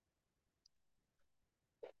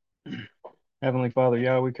Heavenly Father,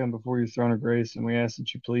 Yah, we come before your throne of grace and we ask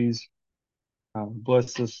that you please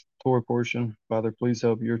bless this Torah portion. Father, please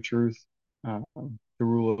help your truth to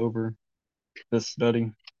rule over this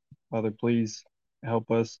study. Father, please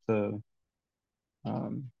help us to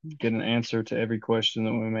get an answer to every question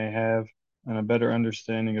that we may have and a better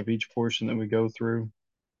understanding of each portion that we go through.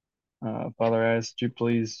 Father, I ask that you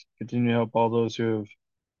please continue to help all those who have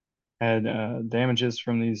had damages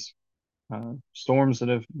from these storms that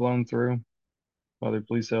have blown through. Father,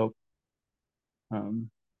 please help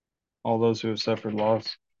um, all those who have suffered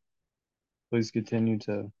loss. Please continue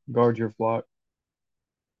to guard your flock.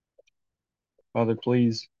 Father,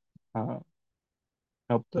 please uh,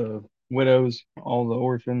 help the widows, all the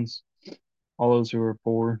orphans, all those who are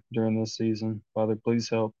poor during this season. Father, please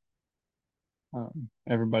help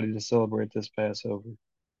everybody to celebrate this Passover.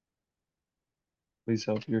 Please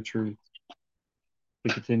help your truth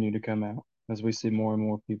to continue to come out as we see more and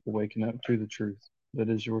more people waking up to the truth that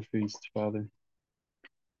is your feast, Father.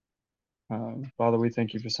 Father, we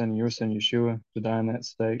thank you for sending your son, Yeshua, to die on that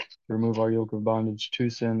stake, to remove our yoke of bondage to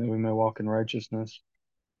sin, that we may walk in righteousness.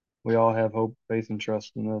 We all have hope, faith, and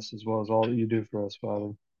trust in this, as well as all that you do for us,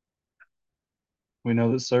 Father. We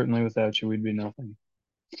know that certainly without you, we'd be nothing.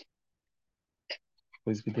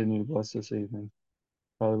 Please continue to bless this evening.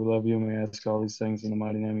 Father, we love you, and we ask all these things in the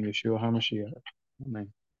mighty name of Yeshua HaMashiach.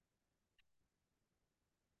 Amen.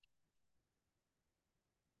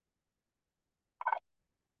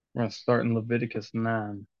 We're going to start in Leviticus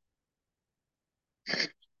 9.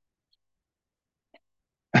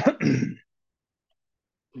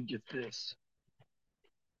 Get this.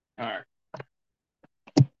 All right.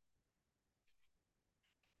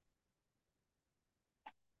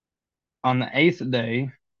 On the 8th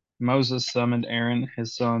day, Moses summoned Aaron,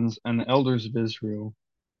 his sons, and the elders of Israel.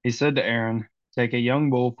 He said to Aaron, "Take a young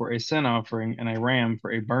bull for a sin offering and a ram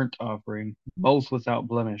for a burnt offering, both without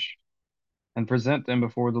blemish, and present them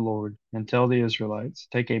before the Lord, and tell the Israelites,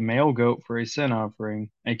 take a male goat for a sin offering,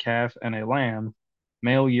 a calf and a lamb,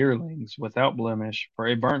 male yearlings, without blemish, for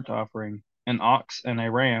a burnt offering, an ox and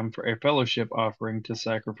a ram for a fellowship offering to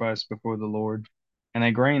sacrifice before the Lord, and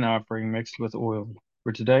a grain offering mixed with oil.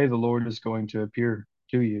 For today the Lord is going to appear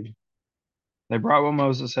to you." They brought what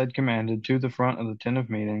Moses had commanded to the front of the tent of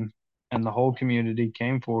meeting, and the whole community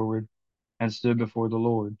came forward and stood before the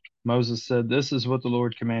Lord. Moses said, "This is what the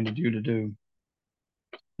Lord commanded you to do,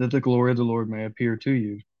 that the glory of the Lord may appear to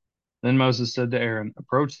you." Then Moses said to Aaron,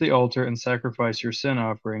 "Approach the altar and sacrifice your sin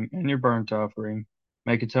offering and your burnt offering.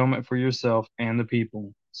 Make atonement for yourself and the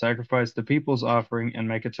people. Sacrifice the people's offering and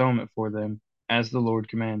make atonement for them, as the Lord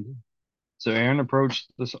commanded." So Aaron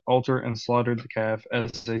approached the altar and slaughtered the calf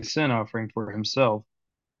as a sin offering for himself.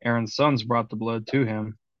 Aaron's sons brought the blood to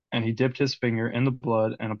him, and he dipped his finger in the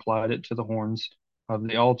blood and applied it to the horns of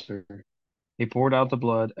the altar. He poured out the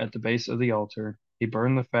blood at the base of the altar. He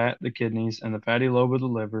burned the fat, the kidneys, and the fatty lobe of the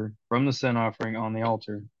liver from the sin offering on the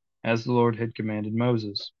altar, as the Lord had commanded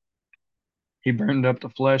Moses. He burned up the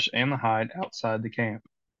flesh and the hide outside the camp.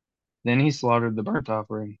 Then he slaughtered the burnt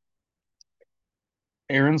offering.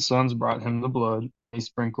 Aaron's sons brought him the blood. He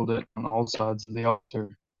sprinkled it on all sides of the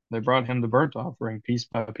altar. They brought him the burnt offering piece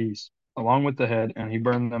by piece, along with the head, and he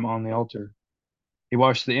burned them on the altar. He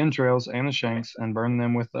washed the entrails and the shanks and burned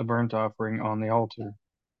them with a burnt offering on the altar.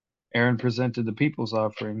 Aaron presented the people's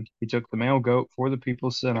offering. He took the male goat for the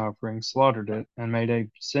people's sin offering, slaughtered it, and made a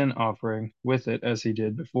sin offering with it as he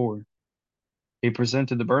did before. He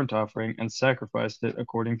presented the burnt offering and sacrificed it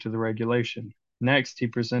according to the regulation. Next, he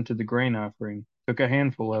presented the grain offering, took a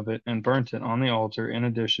handful of it, and burnt it on the altar in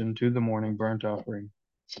addition to the morning burnt offering.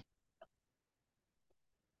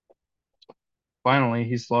 Finally,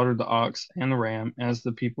 he slaughtered the ox and the ram as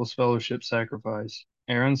the people's fellowship sacrifice.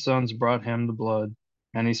 Aaron's sons brought him the blood,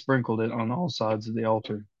 and he sprinkled it on all sides of the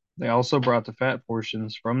altar. They also brought the fat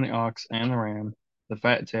portions from the ox and the ram, the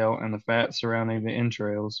fat tail and the fat surrounding the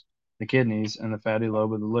entrails, the kidneys and the fatty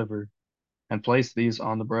lobe of the liver, and placed these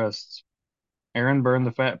on the breasts. Aaron burned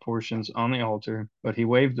the fat portions on the altar, but he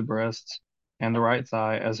waved the breasts and the right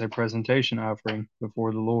thigh as a presentation offering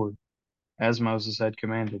before the Lord, as Moses had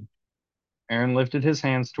commanded. Aaron lifted his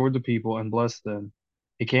hands toward the people and blessed them.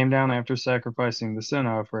 He came down after sacrificing the sin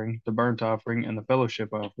offering, the burnt offering, and the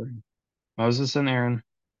fellowship offering. Moses and Aaron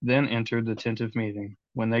then entered the tent of meeting.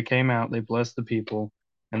 When they came out, they blessed the people,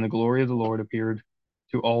 and the glory of the Lord appeared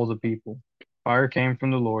to all the people. Fire came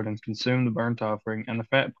from the Lord and consumed the burnt offering and the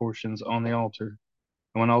fat portions on the altar.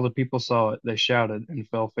 And when all the people saw it, they shouted and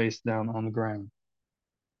fell face down on the ground.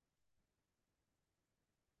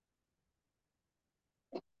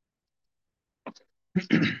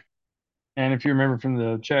 And if you remember from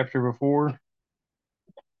the chapter before,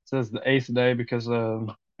 says the 8th day because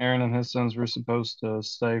Aaron and his sons were supposed to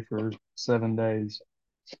stay for 7 days.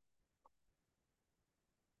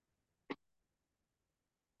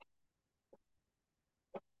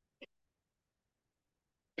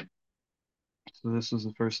 So this is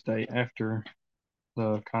the first day after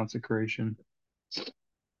the consecration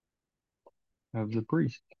of the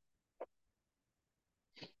priest.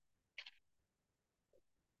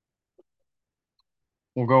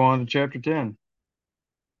 We'll go on to chapter 10.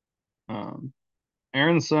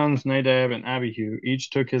 Aaron's sons Nadab and Abihu each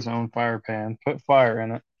took his own fire pan, put fire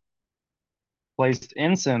in it, placed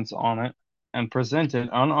incense on it, and presented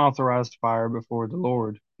unauthorized fire before the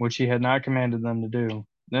Lord, which he had not commanded them to do.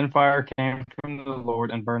 Then fire came from the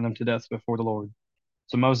Lord and burned them to death before the Lord.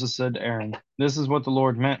 So Moses said to Aaron, "This is what the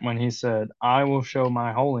Lord meant when he said, 'I will show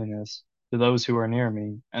my holiness to those who are near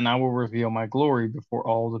me, and I will reveal my glory before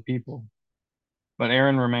all the people.'" But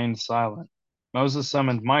Aaron remained silent. Moses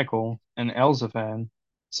summoned Michael and Elzaphan,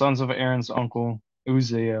 sons of Aaron's uncle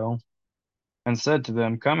Uzziel, and said to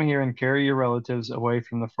them, "Come here and carry your relatives away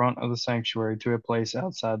from the front of the sanctuary to a place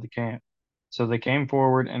outside the camp." So they came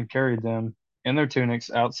forward and carried them in their tunics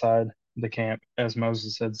outside the camp, as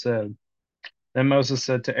Moses had said. Then Moses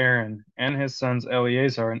said to Aaron and his sons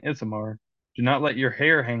Eleazar and Ithamar, "Do not let your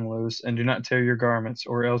hair hang loose, and do not tear your garments,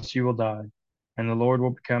 or else you will die, and the Lord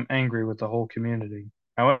will become angry with the whole community.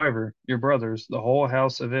 However, your brothers, the whole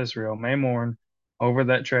house of Israel, may mourn over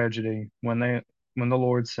that tragedy when the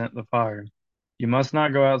Lord sent the fire. You must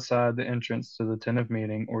not go outside the entrance to the tent of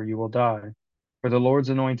meeting, or you will die, for the Lord's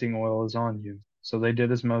anointing oil is on you." So they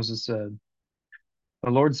did as Moses said.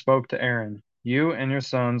 The Lord spoke to Aaron, "You and your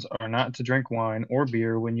sons are not to drink wine or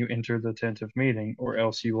beer when you enter the tent of meeting, or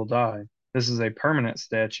else you will die. This is a permanent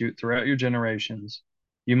statute throughout your generations.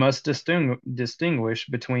 You must distinguish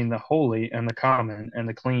between the holy and the common, and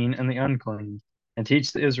the clean and the unclean, and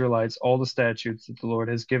teach the Israelites all the statutes that the Lord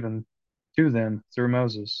has given to them through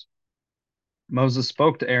Moses." Moses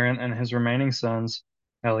spoke to Aaron and his remaining sons,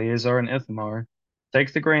 Eleazar and Ithamar,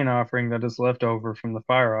 "Take the grain offering that is left over from the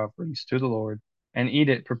fire offerings to the Lord, and eat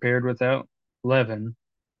it prepared without leaven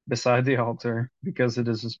beside the altar, because it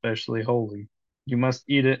is especially holy. You must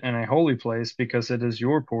eat it in a holy place, because it is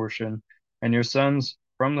your portion and your sons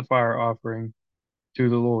from the fire offering to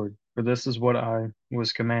the Lord, for this is what I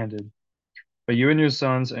was commanded. But you and your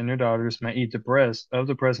sons and your daughters may eat the breast of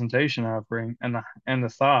the presentation offering and the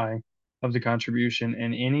thigh of the contribution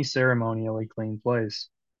in any ceremonially clean place,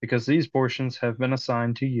 because these portions have been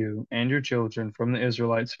assigned to you and your children from the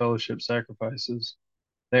Israelites' fellowship sacrifices.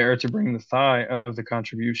 They are to bring the thigh of the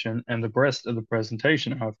contribution and the breast of the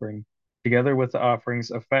presentation offering, together with the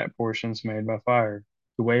offerings of fat portions made by fire,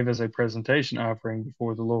 to wave as a presentation offering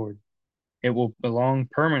before the Lord. It will belong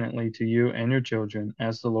permanently to you and your children,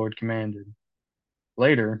 as the Lord commanded.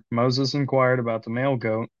 Later, Moses inquired about the male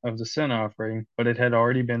goat of the sin offering, but it had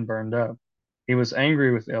already been burned up. He was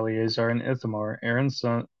angry with Eleazar and Ithamar, Aaron's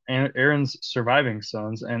surviving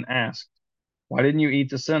sons, and asked, "Why didn't you eat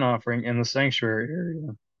the sin offering in the sanctuary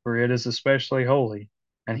area? For it is especially holy,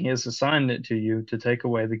 and he has assigned it to you to take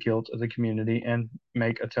away the guilt of the community and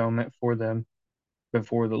make atonement for them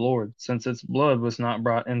before the Lord. Since its blood was not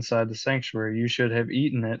brought inside the sanctuary, you should have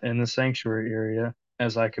eaten it in the sanctuary area,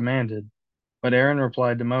 as I commanded." But Aaron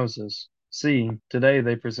replied to Moses, "See, today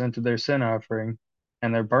they presented their sin offering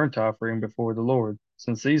and their burnt offering before the Lord.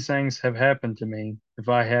 Since these things have happened to me, if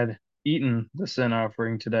I had eaten the sin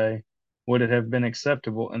offering today, would it have been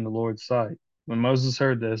acceptable in the Lord's sight?" When Moses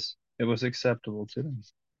heard this, it was acceptable to him.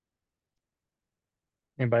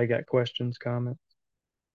 Anybody got questions, comments?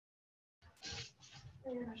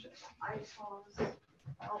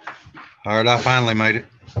 All right, I finally made it.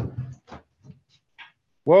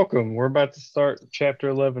 Welcome. We're about to start chapter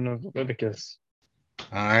 11 of Leviticus.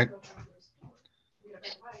 All right.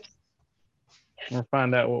 We'll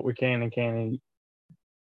find out what we can and can't eat.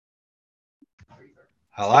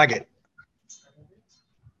 I like it.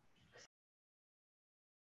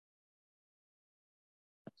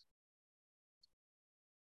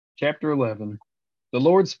 Chapter 11. The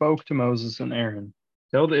Lord spoke to Moses and Aaron.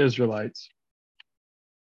 "Tell the Israelites,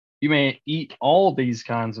 you may eat all these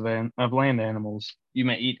kinds of land animals. You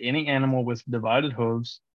may eat any animal with divided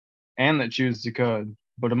hooves and that chews the cud.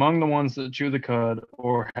 But among the ones that chew the cud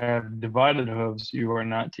or have divided hooves, you are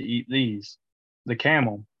not to eat these. The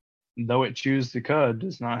camel, though it chews the cud,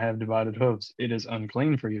 does not have divided hooves. It is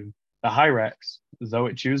unclean for you. The hyrax, though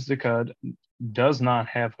it chews the cud, does not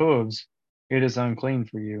have hooves. It is unclean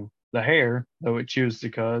for you. The hare, though it chews the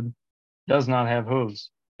cud, does not have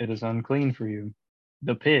hooves. It is unclean for you.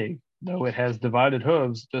 The pig, though it has divided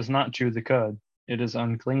hooves, does not chew the cud. It is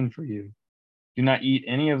unclean for you. Do not eat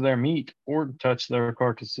any of their meat or touch their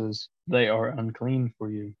carcasses. They are unclean for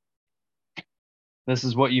you. This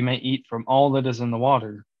is what you may eat from all that is in the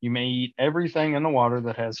water. You may eat everything in the water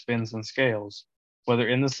that has fins and scales, whether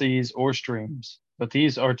in the seas or streams. But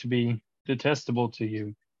these are to be detestable to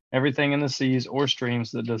you. Everything in the seas or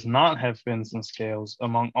streams that does not have fins and scales,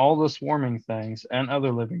 among all the swarming things and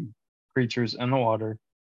other living creatures in the water,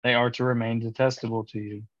 they are to remain detestable to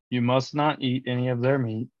you. You must not eat any of their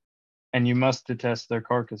meat, and you must detest their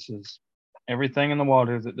carcasses. Everything in the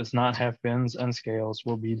water that does not have fins and scales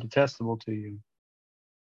will be detestable to you.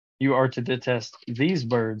 You are to detest these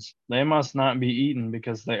birds. They must not be eaten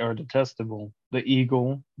because they are detestable: the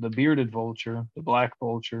eagle, the bearded vulture, the black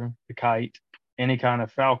vulture, the kite, any kind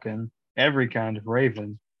of falcon, every kind of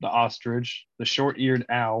raven, the ostrich, the short-eared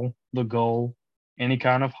owl, the gull, any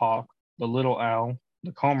kind of hawk, the little owl,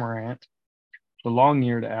 the cormorant, the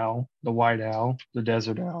long-eared owl, the white owl, the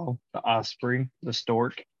desert owl, the osprey, the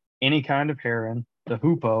stork, any kind of heron, the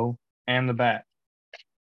hoopoe, and the bat.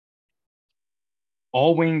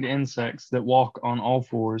 All winged insects that walk on all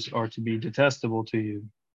fours are to be detestable to you,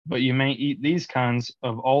 but you may eat these kinds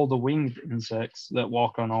of all the winged insects that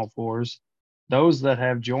walk on all fours, those that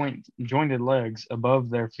have jointed legs above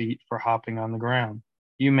their feet for hopping on the ground.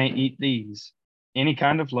 You may eat these: any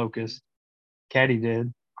kind of locust,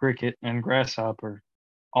 katydid, cricket, and grasshopper.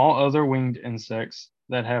 All other winged insects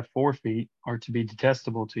that have 4 feet are to be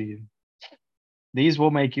detestable to you. These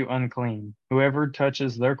will make you unclean. Whoever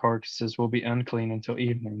touches their carcasses will be unclean until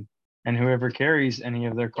evening, and whoever carries any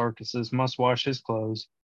of their carcasses must wash his clothes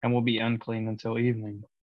and will be unclean until evening.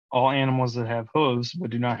 All animals that have hooves but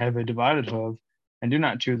do not have a divided hoof and do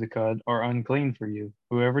not chew the cud are unclean for you.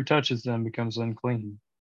 Whoever touches them becomes unclean.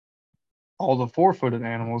 All the 4-footed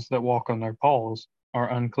animals that walk on their paws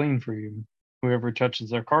are unclean for you. Whoever touches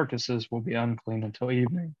their carcasses will be unclean until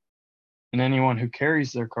evening. And anyone who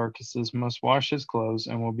carries their carcasses must wash his clothes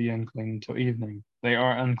and will be unclean until evening. They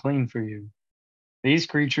are unclean for you. These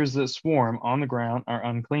creatures that swarm on the ground are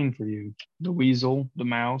unclean for you: the weasel, the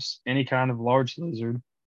mouse, any kind of large lizard,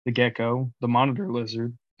 the gecko, the monitor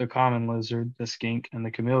lizard, the common lizard, the skink, and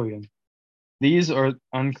the chameleon. These are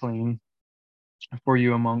unclean for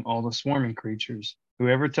you among all the swarming creatures.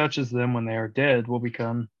 Whoever touches them when they are dead will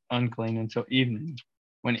become unclean until evening.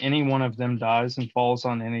 When any one of them dies and falls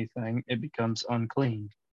on anything, it becomes unclean.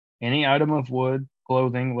 Any item of wood,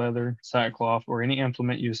 clothing, leather, sackcloth, or any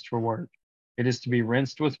implement used for work, it is to be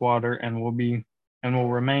rinsed with water and will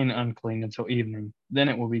remain unclean until evening. Then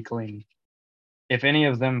it will be clean. If any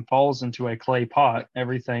of them falls into a clay pot,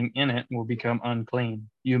 everything in it will become unclean.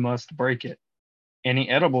 You must break it. Any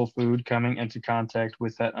edible food coming into contact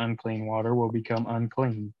with that unclean water will become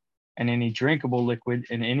unclean, and any drinkable liquid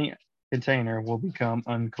in any container will become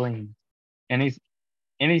unclean. Any,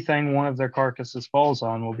 Anything one of their carcasses falls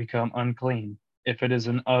on will become unclean. If it is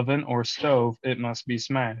an oven or stove, it must be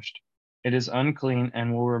smashed. It is unclean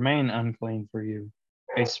and will remain unclean for you.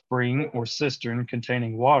 A spring or cistern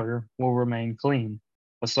containing water will remain clean,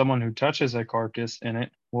 but someone who touches a carcass in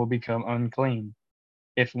it will become unclean.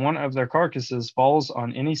 If one of their carcasses falls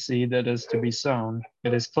on any seed that is to be sown,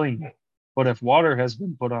 it is clean. But if water has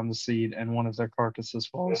been put on the seed and one of their carcasses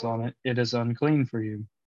falls on it, it is unclean for you.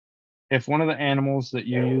 If one of the animals that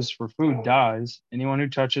you use for food dies, anyone who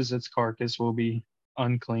touches its carcass will be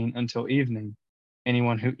unclean until evening.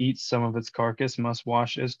 Anyone who eats some of its carcass must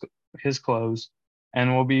wash his clothes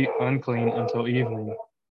and will be unclean until evening.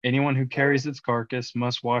 Anyone who carries its carcass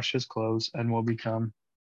must wash his clothes and will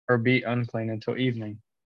be unclean until evening.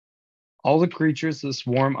 All the creatures that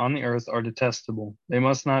swarm on the earth are detestable. They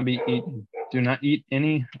must not be eaten. Do not eat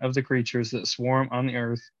any of the creatures that swarm on the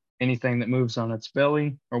earth, anything that moves on its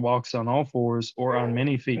belly, or walks on all fours, or on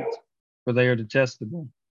many feet, for they are detestable.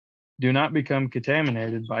 Do not become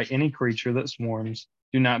contaminated by any creature that swarms.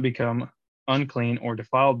 Do not become unclean or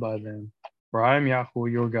defiled by them, for I am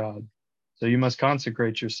Yahweh your God. So you must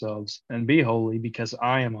consecrate yourselves and be holy, because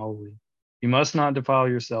I am holy. You must not defile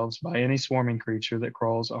yourselves by any swarming creature that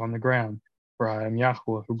crawls on the ground, for I am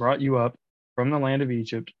Yahweh, who brought you up from the land of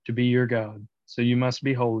Egypt to be your God. So you must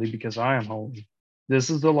be holy, because I am holy. This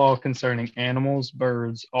is the law concerning animals,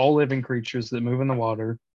 birds, all living creatures that move in the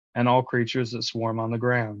water, and all creatures that swarm on the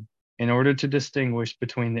ground, in order to distinguish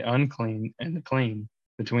between the unclean and the clean,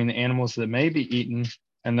 between the animals that may be eaten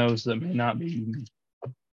and those that may not be eaten.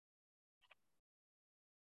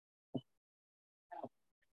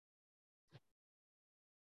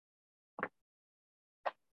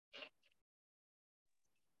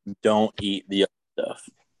 Don't eat the other stuff.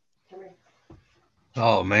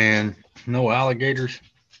 Oh man, no alligators.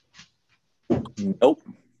 Nope.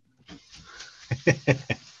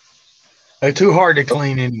 They're too hard to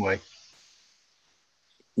clean anyway.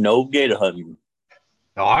 No gator hunting.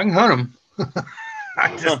 No, I can hunt them.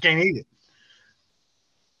 I just can't eat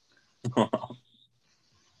it.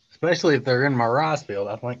 Especially if they're in my rice field.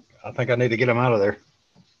 I think I need to get them out of there.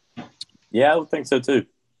 Yeah, I would think so too.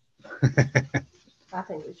 I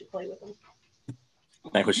think we should play with them. I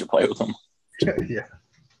think we should play with them. Yeah.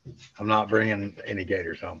 I'm not bringing any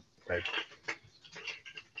gators home. Babe.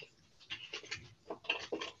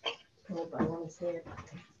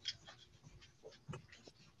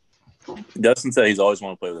 Dustin said he's always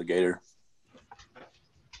want to play with a gator.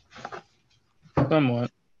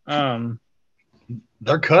 Somewhat.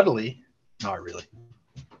 They're cuddly. Not really.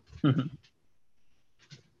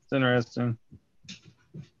 It's interesting.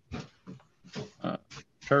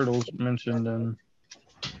 Turtles mentioned in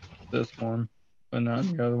this one, but not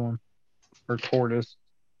in the other one. Or tortoise.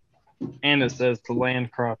 And it says the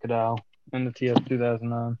land crocodile in the TS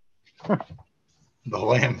 2009. The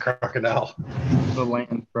land crocodile. The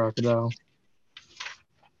land crocodile.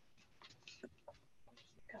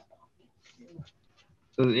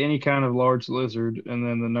 So any kind of large lizard, and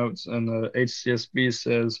then the notes in the HCSB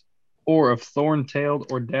says, or of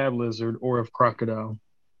thorn-tailed or dab lizard, or of crocodile.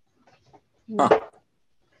 Huh.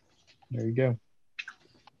 There you go.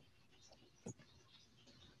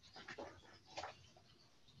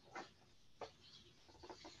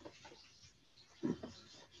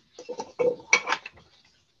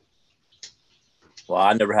 Well,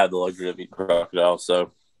 I never had the luxury of eating crocodile,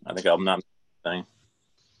 so I think I'm not thing.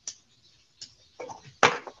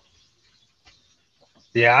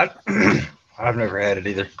 Yeah, I've never had it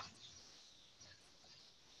either.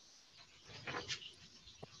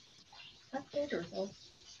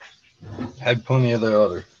 Had plenty of the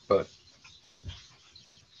other, but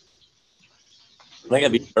I think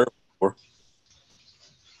I'd be hurt before.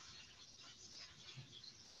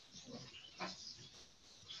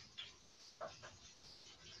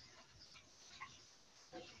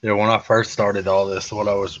 yeah, when I first started all this, what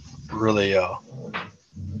I was really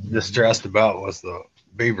distressed about was the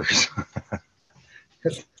beavers.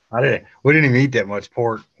 We didn't even eat that much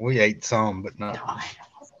pork. We ate some, but not.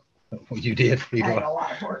 Well, you did. I had a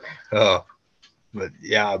lot of pork. But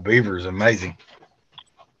yeah, beaver's amazing.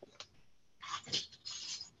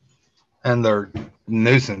 And they're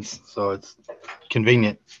nuisance, so it's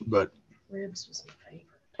convenient, but Ribs was my favorite.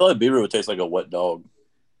 I feel like beaver would taste like a wet dog.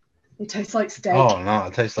 It tastes like steak. oh no,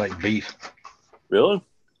 it tastes like beef. Really?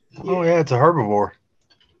 Oh yeah, it's a herbivore.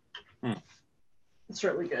 It's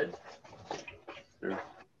really good. Sure.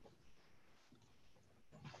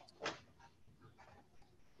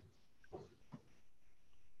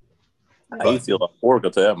 I used to feel like pork,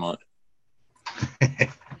 I'll tell you that much.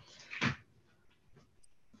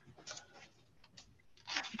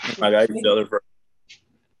 My guy used to there for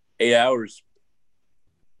 8 hours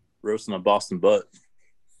roasting a Boston butt.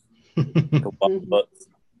 Boston butts.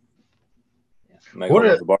 What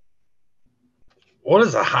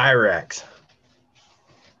is a Hyrax?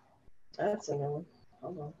 That's a new one.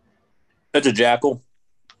 Hold on. That's a jackal.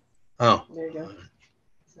 Oh. There you go.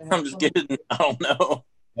 I'm just kidding. I don't know.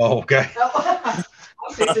 Oh, okay. I'll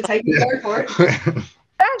have to take your word for it.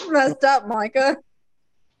 That's messed up, Micah.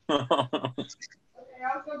 Okay,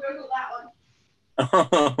 I'll go Google that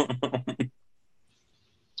one.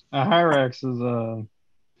 A Hyrax is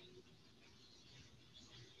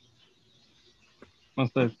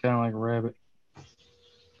let's say it's kind of like a rabbit.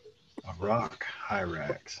 A rock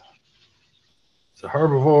Hyrax. It's a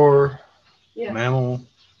herbivore, mammal,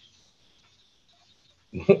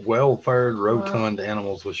 well-furred, rotund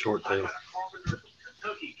animals with short tails.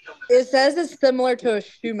 It says it's similar to a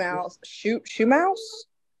shoe mouse. Shoe mouse?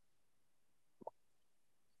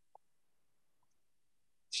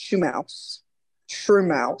 Shoe mouse. Shrew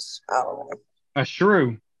mouse. I don't know. A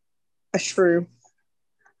shrew. A shrew.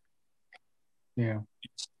 Yeah.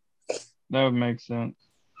 That would make sense.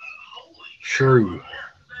 Shrew.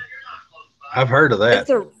 I've heard of that.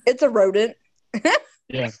 It's a rodent.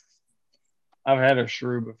 Yeah. I've had a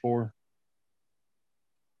shrew before.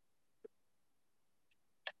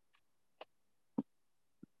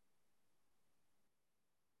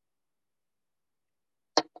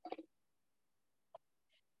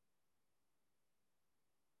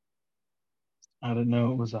 I didn't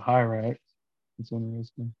know it was a Hyrax. It's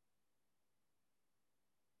interesting.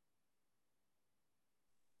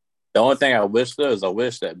 The only thing I wish though is I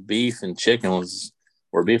wish that beef and chicken was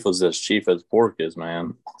as cheap as pork is,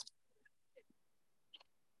 man.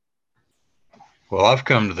 Well, I've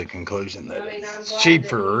come to the conclusion that it's cheap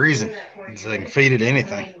for a reason. So they can feed it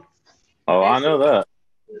anything. Oh, I know that.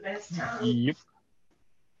 Yep.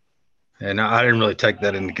 And I didn't really take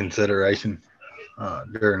that into consideration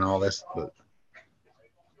during all this, but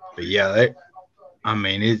yeah,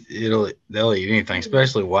 they'll eat anything,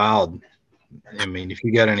 especially wild. I mean, if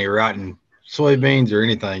you got any rotten soybeans or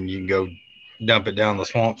anything, you can go dump it down the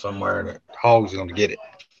swamp somewhere, and the hog's going to get it.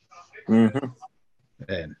 Mm-hmm.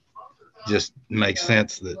 And just makes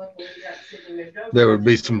sense that there would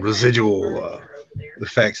be some residual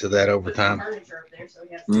effects of that over time.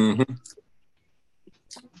 Mm-hmm.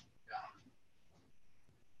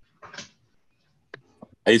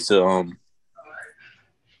 I used to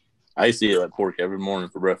eat like pork every morning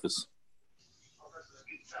for breakfast.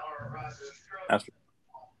 After.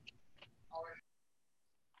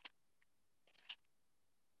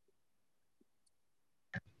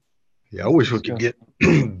 Yeah, I wish we could get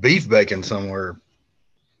beef bacon somewhere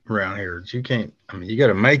around here. You can't. I mean, you got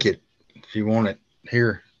to make it if you want it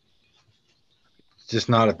here. It's just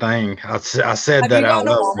not a thing. I said Have that you out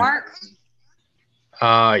gone to loud.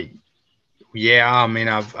 Walmart? Yeah. I mean,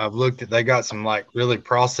 I've looked at. They got some like really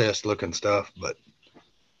processed looking stuff, but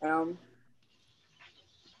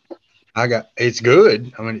it's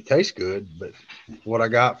good. I mean, it tastes good, but what I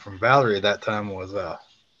got from Valerie at that time was, I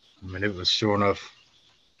mean, it was sure enough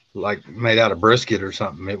like made out of brisket or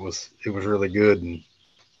something. It was really good,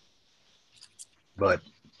 but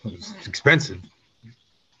it was expensive.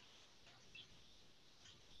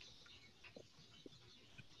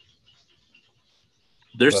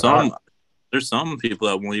 There's some people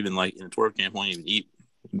that won't even like in a Torah camp won't even eat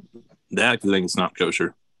that because they think it's not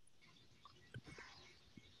kosher.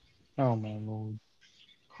 Oh my Lord!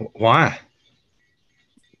 Why?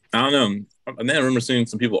 I don't know. I remember seeing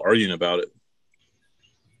some people arguing about it.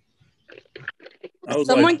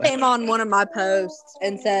 Someone came on one of my posts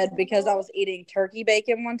and said because I was eating turkey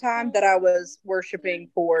bacon one time that I was worshiping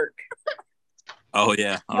pork. Oh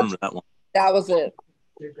yeah, I remember that one. That was it.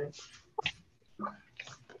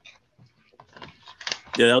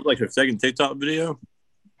 Yeah, that was like her second TikTok video.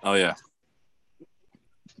 Oh yeah,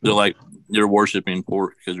 they're like you're worshiping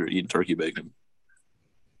pork because you're eating turkey bacon.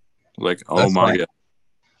 Like, oh That's my God.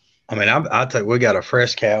 I mean, I'll tell you, we got a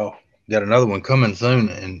fresh cow. Got another one coming soon,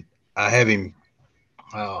 and I have him.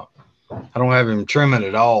 I don't have him trimming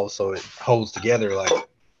at all, so it holds together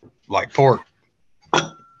like pork,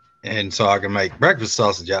 and so I can make breakfast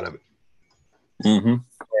sausage out of it. Mm-hmm.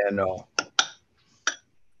 And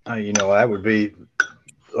that would be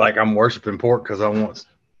like I'm worshiping pork because I want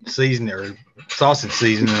seasoning or sausage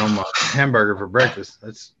seasoning on my hamburger for breakfast.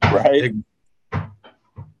 That's right.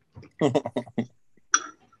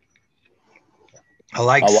 I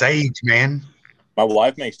like sage, man. My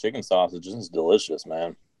wife makes chicken sausage. It's delicious,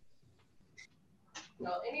 man.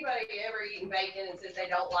 No, anybody ever eating bacon and says they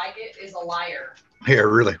don't like it is a liar. Yeah,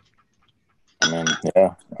 really. I mean,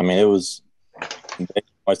 yeah. I mean, it was.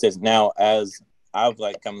 I says now as I've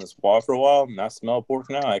like come this far for a while, and I smell pork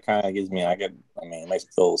now. It kind of gives me. It makes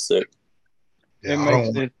me feel a little sick. Yeah,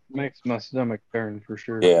 it makes my stomach turn for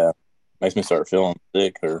sure. Yeah, makes me start feeling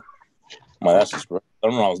sick. Or that's just. I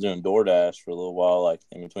remember I was doing DoorDash for a little while, like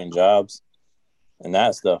in between jobs, and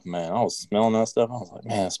that stuff, man. I was smelling that stuff. I was like,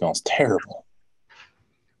 man, it smells terrible.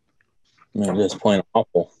 Man, just plain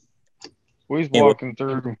awful. We was walking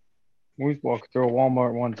through a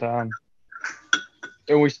Walmart one time,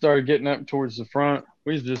 and we started getting up towards the front.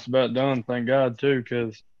 We was just about done, thank God, too,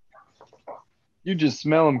 because you just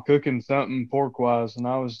smell them cooking something pork-wise, and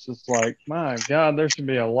I was just like, my God, there should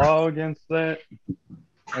be a law against that.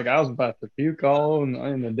 Like, I was about to puke all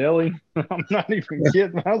in the deli. I'm not even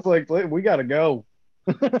kidding. I was like, we got to go.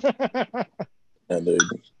 Yeah, dude.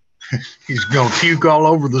 He's gonna puke all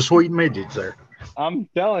over the sweet midgets there. I'm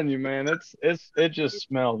telling you, man, it just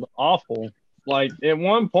smelled awful. Like at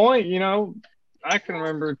one point, I can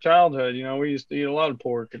remember childhood, we used to eat a lot of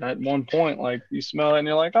pork, and at one point, like you smell it and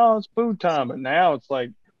you're like, oh, it's food time. But now it's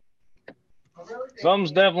like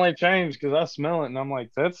something's definitely changed because I smell it and I'm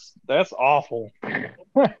like, that's awful.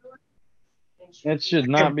 It should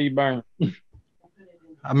not be burnt.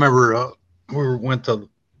 I remember went to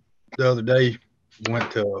the other day,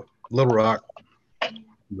 went to Little Rock,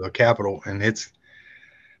 the capital, and it's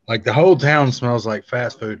like the whole town smells like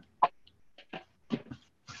fast food.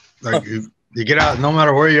 Like you get out, no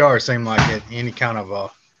matter where you are, it seems like at any kind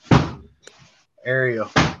of area,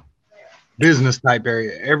 business type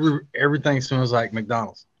area, everything smells like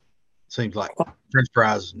McDonald's. Seems like French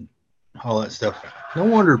fries and all that stuff. No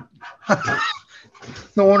wonder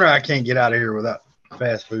I can't get out of here without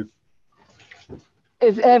fast food.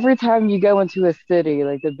 It's every time you go into a city,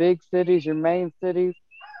 like the big cities, your main cities,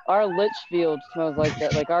 our Litchfield smells like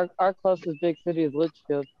that. Like our closest big city is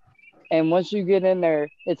Litchfield. And once you get in there,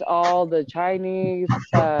 it's all the Chinese,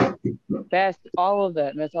 fast, all of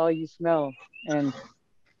that, and that's all you smell. And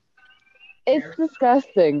it's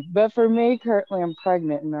disgusting. But for me, currently, I'm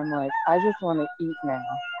pregnant, and I'm like, I just want to eat now.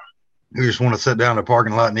 You just want to sit down in the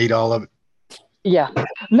parking lot and eat all of it. Yeah,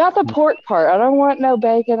 not the pork part. I don't want no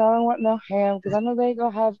bacon. I don't want no ham because I know they ain't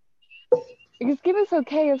gonna have. Just give me some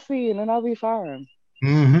KFC and then I'll be fine.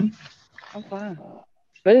 Mm-hmm. I'm fine.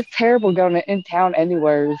 But it's terrible going to in town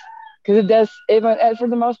anywheres because it does. Even for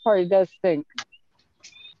the most part, it does stink.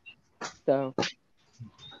 So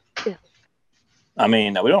yeah. I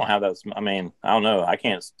mean, we don't have that. I mean, I don't know. I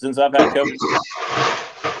can't since I've had COVID.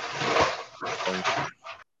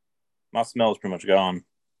 My smell is pretty much gone.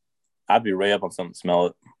 I'd be right up on something to smell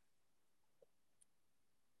it.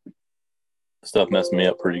 Stuff messed me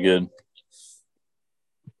up pretty good.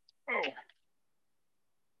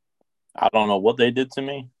 I don't know what they did to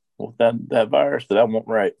me with that virus, but that won't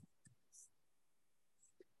right.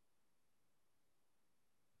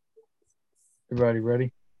 Everybody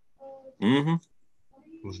ready? Mm-hmm.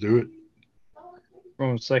 Let's do it.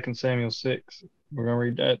 From 2 Samuel 6. We're going to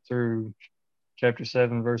read that through chapter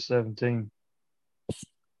 7, verse 17.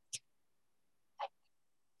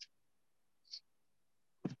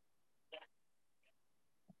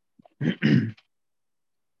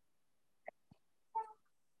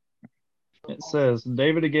 It says,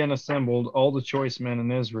 David again assembled all the choice men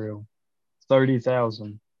in Israel,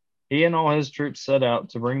 30,000. He and all his troops set out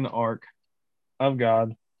to bring the ark of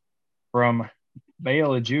God from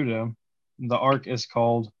Baal of Judah. The ark is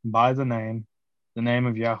called by the name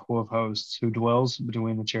of Yahweh of hosts, who dwells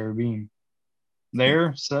between the cherubim.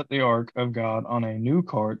 There set the ark of God on a new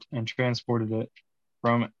cart and transported it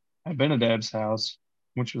from Abinadab's house,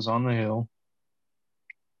 which was on the hill.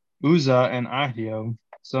 Uzzah and Ahio,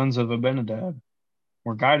 sons of Abinadab,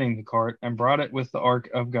 were guiding the cart and brought it with the ark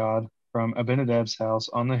of God from Abinadab's house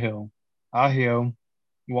on the hill. Ahio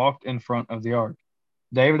walked in front of the ark.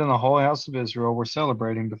 David and the whole house of Israel were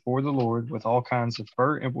celebrating before the Lord with all kinds of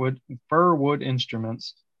fir wood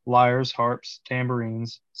instruments, lyres, harps,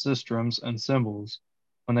 tambourines, sistrums, and cymbals.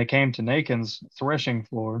 When they came to Nachon's threshing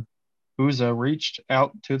floor, Uzzah reached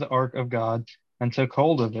out to the ark of God and took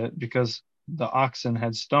hold of it because the oxen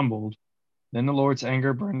had stumbled. Then the Lord's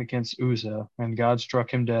anger burned against Uzzah, and God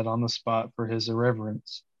struck him dead on the spot for his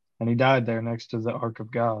irreverence, and he died there next to the ark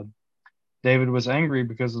of God. David was angry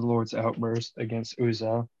because of the Lord's outburst against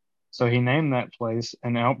Uzzah, so he named that place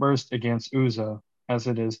an outburst against Uzzah, as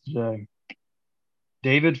it is today.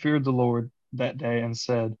 David feared the Lord that day and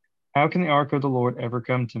said, How can the ark of the Lord ever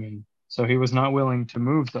come to me? So he was not willing to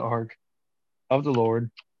move the ark of the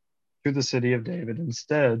Lord to the city of David.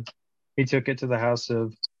 Instead, he took it to the house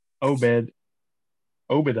of Obededom,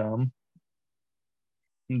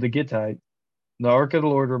 the Gittite. The ark of the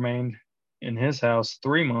Lord remained in his house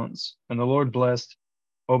 3 months, and the Lord blessed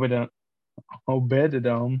Obededom.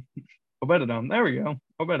 There we go.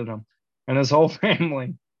 Obededom. And his whole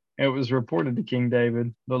family. It was reported to King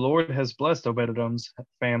David, The Lord has blessed Obededom's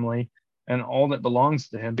family and all that belongs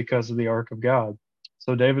to him because of the ark of God.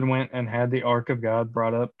 So David went and had the ark of God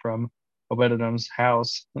brought up from Obededom's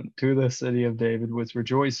house to the city of David with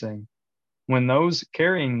rejoicing. When those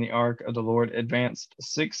carrying the ark of the Lord advanced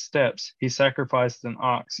 6 steps, he sacrificed an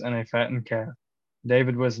ox and a fattened calf.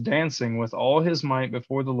 David was dancing with all his might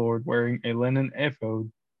before the Lord, wearing a linen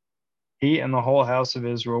ephod. He and the whole house of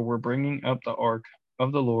Israel were bringing up the ark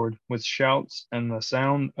of the Lord with shouts and the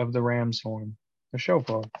sound of the ram's horn, the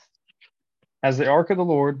shofar. As the ark of the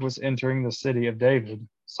Lord was entering the city of David,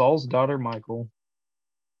 Saul's daughter Michal,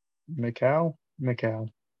 we'll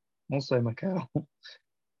say Michal,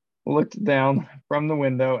 looked down from the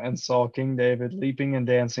window and saw King David leaping and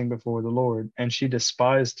dancing before the Lord, and she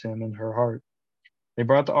despised him in her heart. They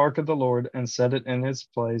brought the ark of the Lord and set it in its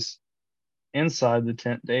place inside the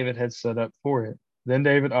tent David had set up for it. Then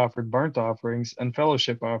David offered burnt offerings and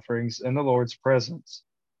fellowship offerings in the Lord's presence.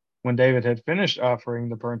 When David had finished offering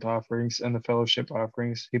the burnt offerings and the fellowship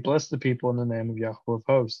offerings, he blessed the people in the name of Yahweh of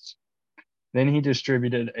hosts. Then he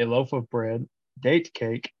distributed a loaf of bread, date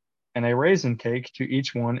cake, and a raisin cake to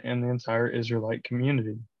each one in the entire Israelite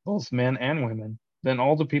community, both men and women. Then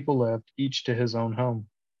all the people left, each to his own home.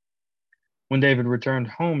 When David returned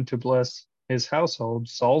home to bless his household,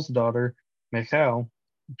 Saul's daughter Michal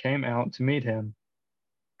came out to meet him.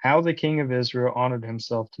 How the king of Israel honored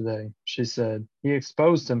himself today, she said. He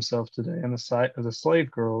exposed himself today in the sight of the slave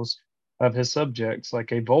girls of his subjects,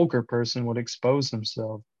 like a vulgar person would expose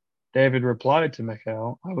himself. David replied to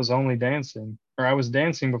Michal, I was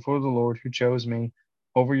dancing before the Lord who chose me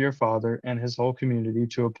over your father and his whole community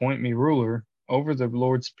to appoint me ruler over the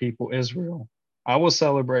Lord's people Israel. I will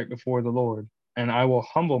celebrate before the Lord, and I will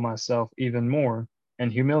humble myself even more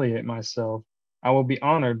and humiliate myself. I will be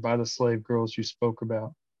honored by the slave girls you spoke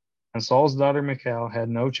about. And Saul's daughter Michal had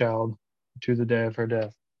no child to the day of her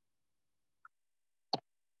death.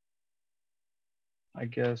 I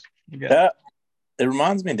guess. That it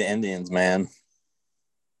reminds me of the Indians, man. It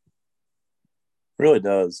really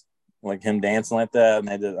does. Like him dancing like that, and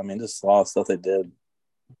they did. I mean, just a lot of stuff they did.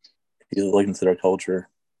 You look into their culture,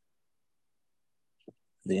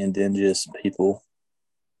 the indigenous people.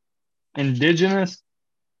 Indigenous?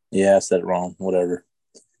 Yeah, I said it wrong. Whatever.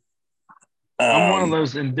 I'm one of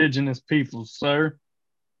those indigenous people, sir.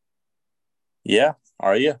 Yeah,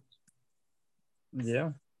 are you?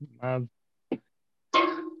 Yeah.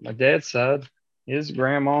 My dad's side, his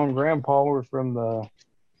grandma and grandpa were from the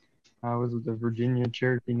Virginia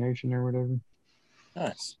Cherokee Nation or whatever.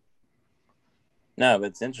 Nice. No, but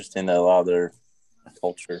it's interesting that a lot of their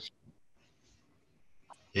culture.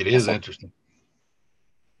 It is interesting.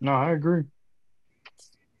 No, I agree.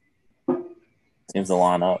 Seems to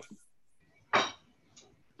line up. I'm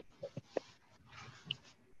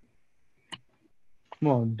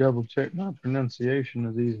gonna double check my pronunciation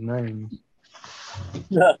of these names.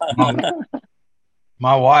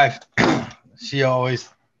 My wife, she always,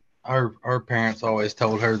 her parents always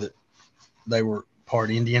told her that they were part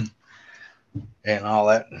Indian and all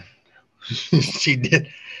that. she did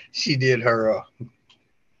her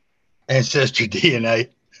ancestry DNA,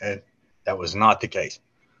 and that was not the case.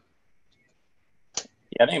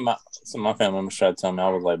 Yeah, I think my family members tried to tell me I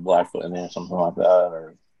was like Blackfoot Indian or something like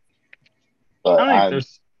that. But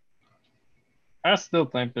I still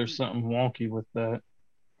think there's something wonky with that.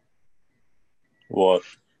 What?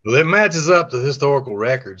 Well, it matches up to historical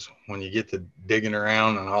records when you get to digging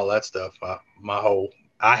around and all that stuff. I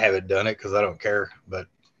haven't done it because I don't care, but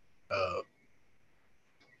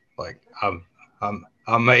like I'm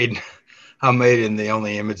made in the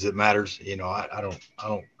only image that matters. You know, I don't.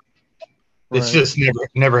 Right. It's just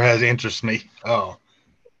never has interested me. Oh,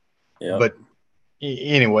 yeah. But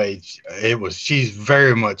anyway, she's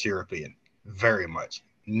very much European, very much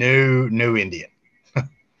new Indian.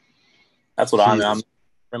 That's what I'm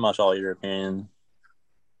pretty much all European.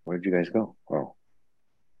 Where'd you guys go? Oh.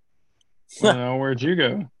 Well, where'd you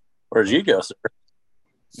go? Where'd you go, sir?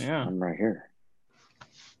 Yeah. I'm right here.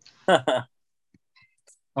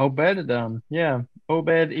 Obed-Edom. Yeah.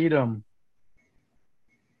 Obed-Edom.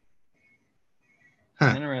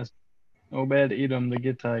 Huh. Interesting. Obed-Edom the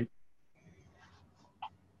Gittite.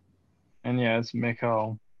 And yeah, it's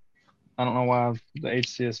Michal. I don't know why the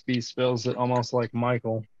HCSB spells it almost like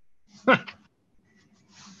Michael.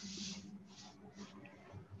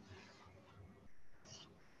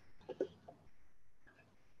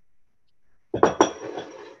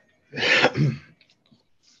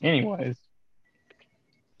 Anyways.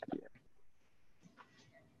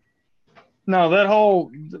 No,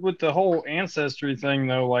 with the whole ancestry thing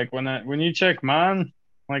though, like when you check mine,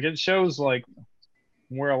 like it shows like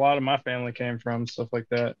where a lot of my family came from, stuff like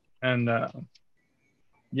that. And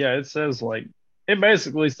yeah, it says like it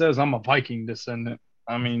basically says I'm a Viking descendant.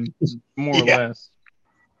 I mean, more or less.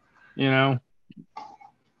 You know,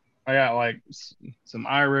 I got like some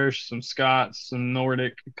Irish, some Scots, some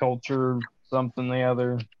Nordic culture, something the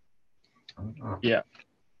other. Yeah.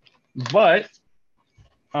 But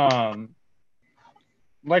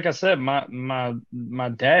like I said, my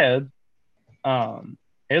dad,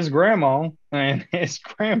 his grandma and his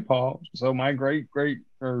grandpa, so my great grandparents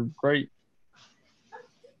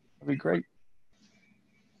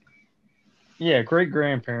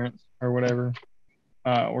or whatever,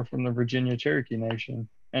 were from the Virginia Cherokee Nation.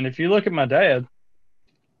 And if you look at my dad,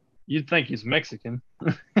 you'd think he's Mexican.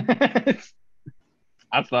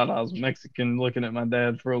 I thought I was Mexican looking at my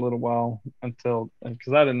dad for a little while because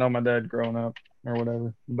I didn't know my dad growing up or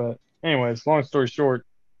whatever. But anyways, long story short,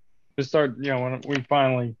 when we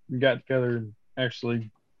finally got together and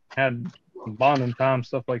actually had bonding time,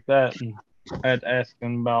 stuff like that, and I had to ask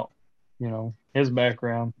him about, his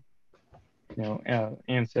background,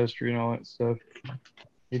 ancestry and all that stuff.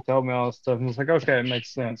 He told me all this stuff, and it's like, okay, it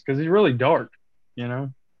makes sense because he's really dark,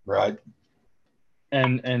 Right.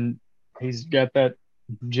 And he's got that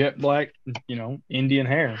jet black, Indian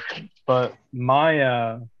hair. But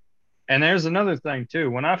and there's another thing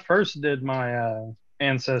too. When I first did my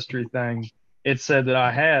ancestry thing, it said that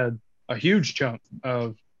I had a huge chunk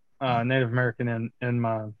of Native American in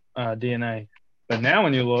my DNA. But now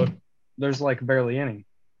when you look, there's like barely any.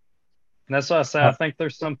 And that's why I say I think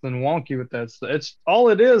there's something wonky with that. It's all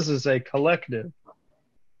it is a collective,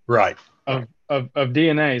 right, of of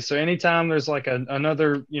DNA. So anytime there's like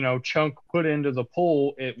another, chunk put into the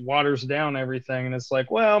pool, it waters down everything. And it's like,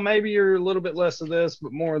 well, maybe you're a little bit less of this,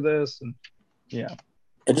 but more of this. And yeah.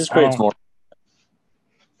 It just creates more.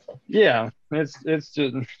 Yeah. It's just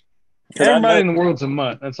I everybody know in the world's a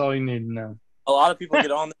mutt. That's all you need to know. a lot of people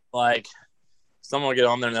get on there, like someone will get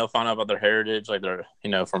on there and they'll find out about their heritage, like they're,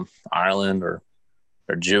 from Ireland or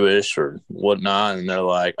they're Jewish or whatnot. And they're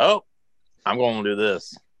like, oh, I'm going to do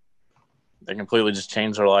this. They completely just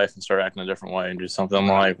change their life and start acting a different way and do something. I'm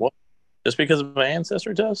like, what? Just because of an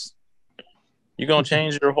ancestry test? You gonna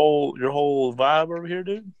change your whole vibe over here,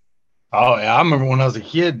 dude? Oh yeah, I remember when I was a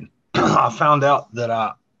kid, I found out that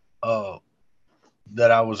I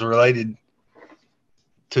was related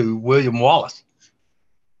to William Wallace,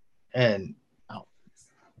 and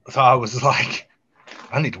so I was like,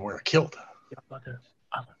 I need to wear a kilt.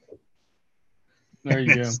 There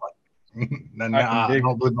you go. I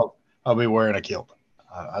don't believe I'll be wearing a kilt.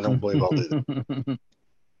 I don't believe I'll do that.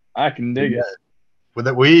 I can dig it. With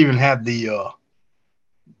that, we even have the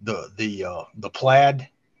plaid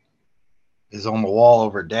is on the wall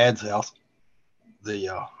over at Dad's house.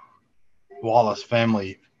 The Wallace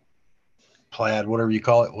family plaid, whatever you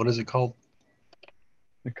call it. What is it called?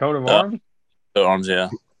 The coat of arms? Coat of arms, yeah.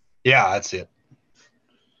 Yeah, that's it.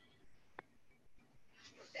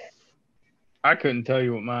 I couldn't tell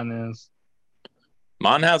you what mine is.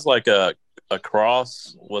 Mine has like a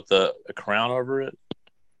cross with a crown over it.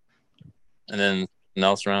 And then something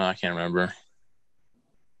else around, I can't remember.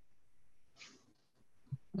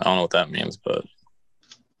 I don't know what that means, but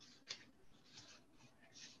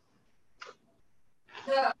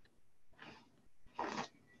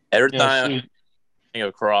every time I think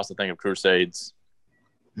of cross, I think of Crusades.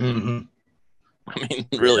 Mm-hmm. I mean,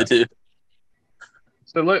 really, dude.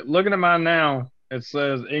 So looking at mine now, it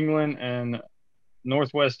says England and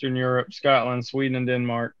Northwestern Europe, Scotland, Sweden and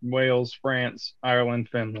Denmark, Wales, France, Ireland,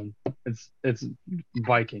 Finland. It's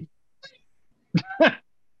Viking.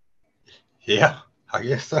 Yeah, I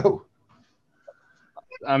guess so.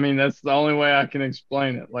 I mean, that's the only way I can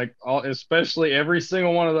explain it. Like, especially every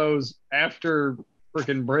single one of those after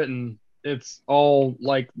freaking Britain, it's all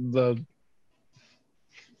like the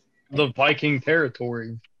Viking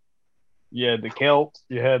territory. You had the Celts,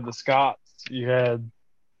 you had the Scots, you had,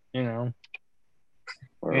 We're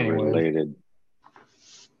Anyways. related.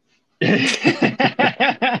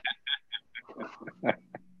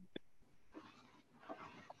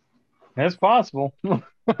 That's possible.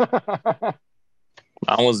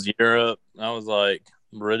 I was Europe. I was like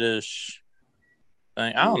British.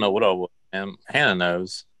 I don't know what I was. And Hannah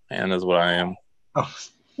knows. Hannah knows what I am. Oh.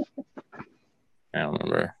 I don't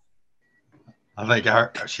remember. I think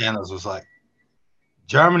Shanna's was like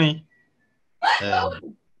Germany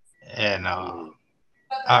and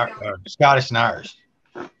Scottish and Irish.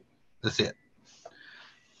 That's it.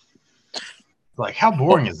 Like, how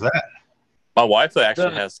boring is that? My wife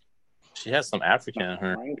actually has some African in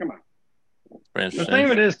her. Come on. The thing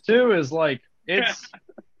of it is too is like it's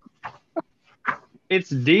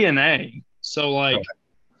DNA. So like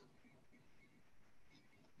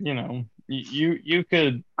you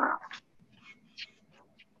could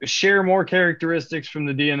share more characteristics from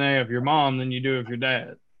the DNA of your mom than you do of your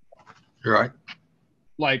dad. You're right.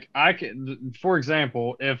 Like I could, for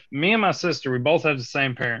example, if me and my sister, we both have the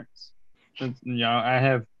same parents. I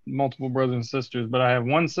have multiple brothers and sisters, but I have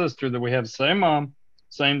one sister that we have the same mom,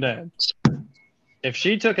 same dad. If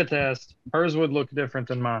she took a test, hers would look different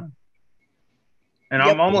than mine. And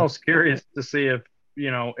I'm almost curious to see if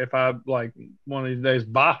I like one of these days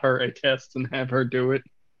buy her a test and have her do it,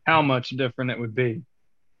 how much different it would be.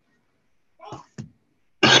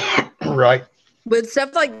 Right. With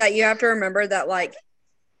stuff like that, you have to remember that like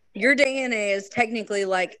your DNA is technically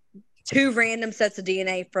like two random sets of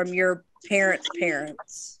DNA from your parents'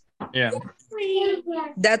 parents. Yeah.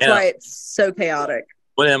 That's why it's so chaotic.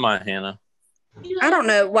 What am I, Hannah? I don't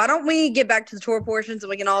know. Why don't we get back to the Torah portions and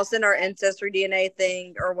we can all send our ancestry DNA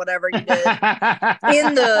thing or whatever you did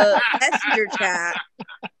in the messenger chat.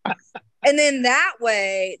 And then that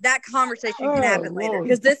way, that conversation can happen later.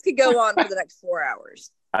 Because this could go on for the next 4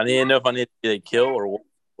 hours. I need to know if I need to get a kill or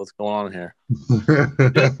what's going on here.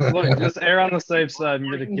 Just err on the safe side and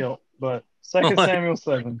get a kill. But 2 Samuel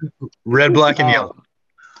 7. Red, black, and yellow.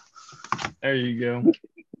 There you go.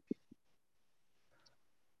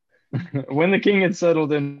 When the king had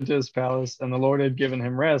settled into his palace and the Lord had given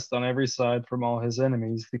him rest on every side from all his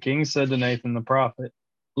enemies, the king said to Nathan the prophet,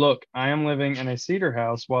 "Look, I am living in a cedar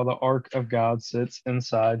house while the ark of God sits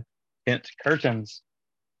inside tent curtains."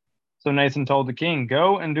 So Nathan told the king,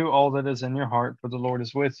 "Go and do all that is in your heart, for the Lord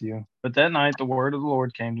is with you." But that night the word of the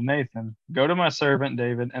Lord came to Nathan. "Go to my servant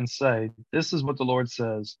David and say, 'This is what the Lord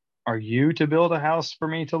says. Are you to build a house for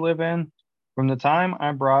me to live in? From the time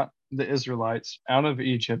I brought the Israelites out of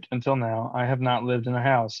Egypt until now, I have not lived in a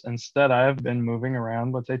house. Instead, I have been moving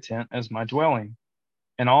around with a tent as my dwelling.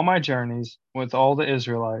 In all my journeys with all the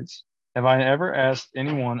Israelites, have I ever asked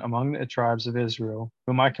anyone among the tribes of Israel,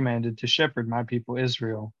 whom I commanded to shepherd my people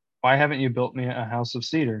Israel, why haven't you built me a house of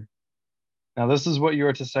cedar?' Now this is what you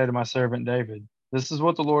are to say to my servant David. This is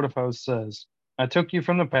what the Lord of hosts says. I took you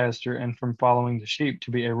from the pasture and from following the sheep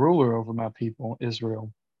to be a ruler over my people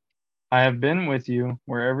Israel. I have been with you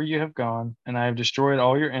wherever you have gone, and I have destroyed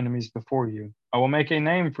all your enemies before you. I will make a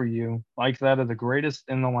name for you like that of the greatest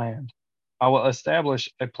in the land. I will establish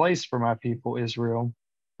a place for my people Israel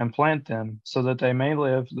and plant them so that they may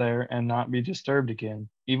live there and not be disturbed again.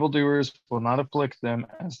 Evildoers will not afflict them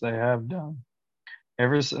as they have done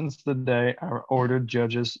ever since the day I ordered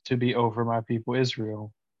judges to be over my people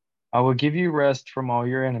Israel. I will give you rest from all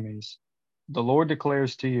your enemies. The Lord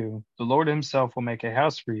declares to you, the Lord himself will make a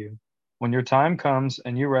house for you. When your time comes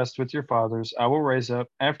and you rest with your fathers, I will raise up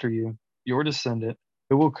after you your descendant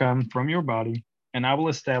who will come from your body, and I will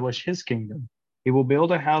establish his kingdom. He will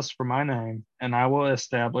build a house for my name, and I will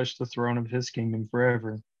establish the throne of his kingdom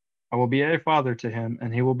forever. I will be a father to him,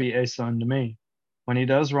 and he will be a son to me. When he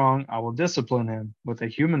does wrong, I will discipline him with a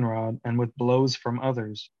human rod and with blows from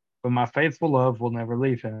others. But my faithful love will never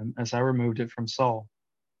leave him, as I removed it from Saul.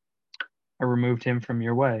 I removed him from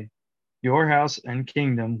your way. Your house and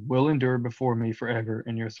kingdom will endure before me forever,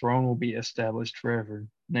 and your throne will be established forever."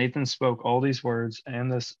 Nathan spoke all these words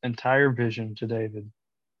and this entire vision to David.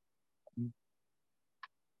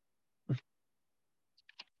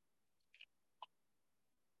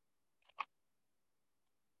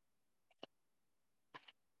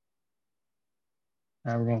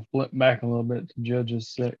 Now we're going to flip back a little bit to Judges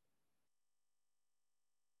 6.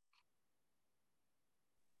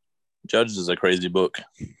 Judges is a crazy book.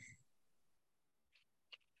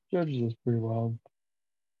 Judges is pretty wild.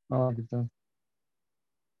 I like it though.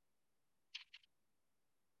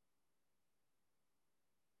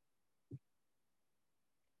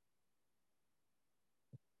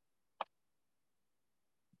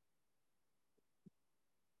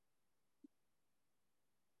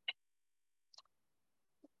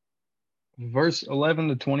 Verse 11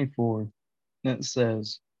 to 24, it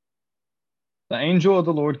says, "The angel of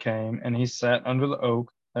the Lord came, and he sat under the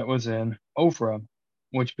oak that was in Ophrah,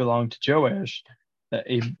 which belonged to Joash,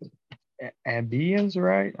 the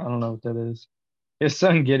Abiezrite. I don't know what that is. His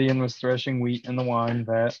son Gideon was threshing wheat in the wine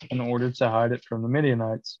vat in order to hide it from the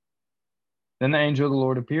Midianites. Then the angel of the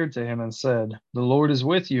Lord appeared to him and said, 'The Lord is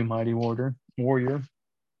with you, mighty warrior.'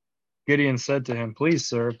 Gideon said to him, 'Please,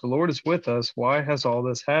 sir, if the Lord is with us, why has all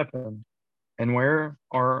this happened? And where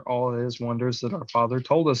are all his wonders that our father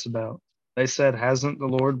told us about?' They said, 'Hasn't the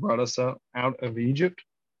Lord brought us out of Egypt?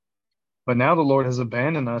 But now the Lord has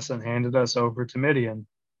abandoned us and handed us over to Midian.'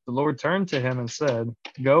 The Lord turned to him and said,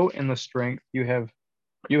 'Go in the strength you have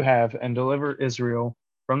and deliver Israel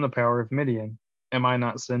from the power of Midian. Am I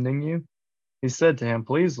not sending you?' He said to him,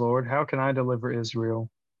 'Please, Lord, how can I deliver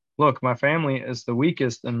Israel? Look, my family is the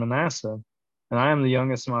weakest in Manasseh, and I am the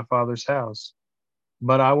youngest in my father's house.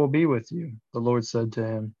 But I will be with you.' The Lord said to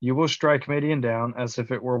him, 'You will strike Midian down as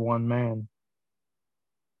if it were one man.'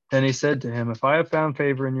 Then he said to him, 'If I have found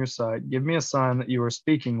favor in your sight, give me a sign that you are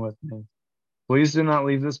speaking with me. Please do not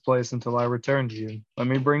leave this place until I return to you. Let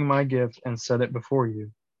me bring my gift and set it before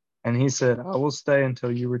you.' And he said, 'I will stay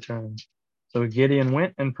until you return.' So Gideon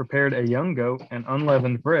went and prepared a young goat and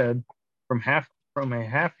unleavened bread from a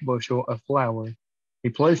half bushel of flour. He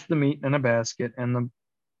placed the meat in a basket and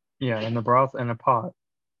the broth in a pot.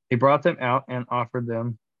 He brought them out and offered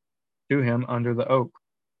them to him under the oak.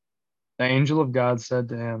 The angel of God said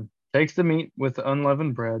to him, 'Take the meat with the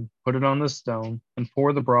unleavened bread, put it on the stone, and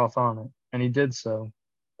pour the broth on it.' And he did so.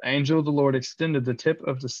 The angel of the Lord extended the tip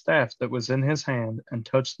of the staff that was in his hand and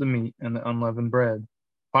touched the meat and the unleavened bread.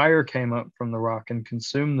 Fire came up from the rock and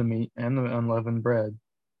consumed the meat and the unleavened bread.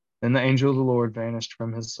 Then the angel of the Lord vanished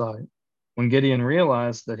from his sight. When Gideon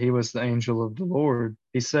realized that he was the angel of the Lord,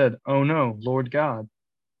 he said, 'Oh no, Lord God,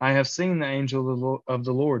 I have seen the angel of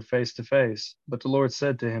the Lord face to face.' But the Lord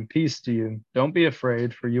said to him, 'Peace to you. Don't be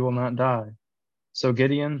afraid, for you will not die.' So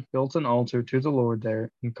Gideon built an altar to the Lord there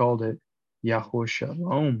and called it Yahweh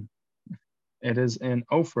Shalom. It is in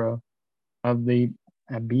Ophrah of the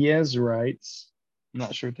Abiezrites. I'm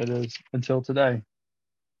not sure what that is until today.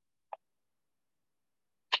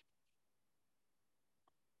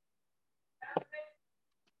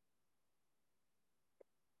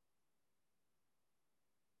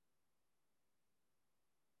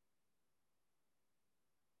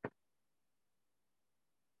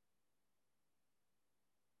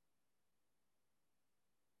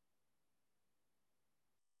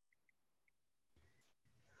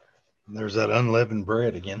 There's that unleavened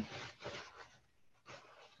bread again.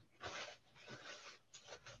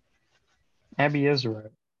 Abby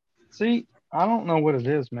Israel. See, I don't know what it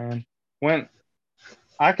is, man. When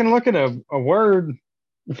I can look at a word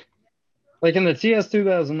like in the TS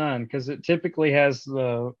 2009, because it typically has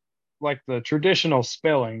the traditional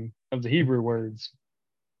spelling of the Hebrew words,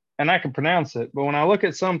 and I can pronounce it. But when I look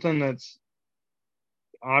at something that's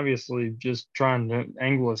obviously just trying to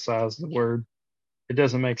anglicize the word, it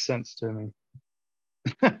doesn't make sense to me.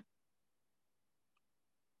 I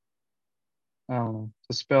don't know.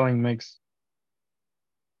 The spelling makes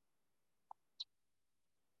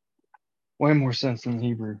way more sense than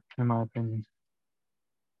Hebrew, in my opinion.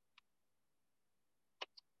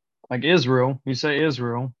 Like Israel, you say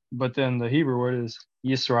Israel, but then the Hebrew word is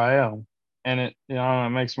Yisrael, and it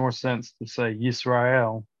makes more sense to say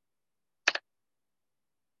Yisrael.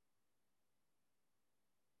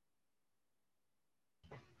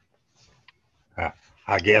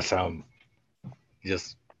 I guess I'm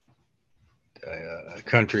just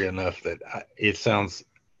country enough that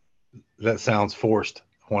that sounds forced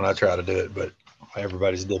when I try to do it, but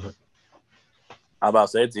everybody's different. I'm about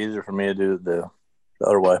to say it's easier for me to do the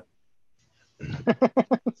other way.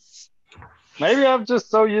 Maybe I'm just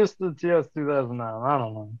so used to TS 2009. I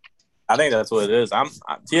don't know. I think that's what it is.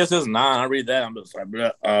 TS 2009. I read that. I'm just like,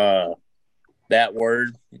 that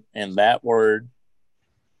word and that word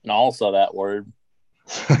and also that word.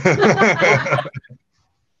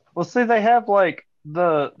 Well, see, they have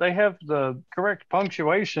the correct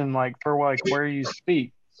punctuation for where you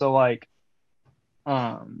speak. So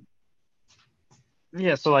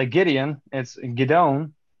so Gideon, it's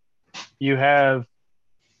Gidon. You have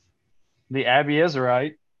the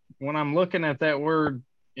Abiezrite. When I'm looking at that word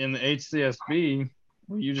in the HCSB,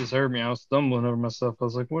 well, you just heard me. I was stumbling over myself. I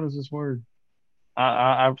was like, what is this word?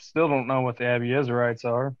 I still don't know what the Abiezrites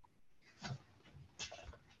are.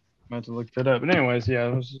 I'm about to look that up. But anyways, yeah,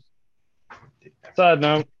 it was just side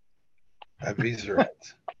note. Ephesians.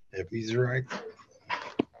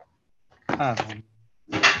 I don't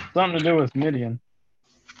know. Something to do with Midian,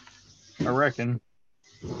 I reckon.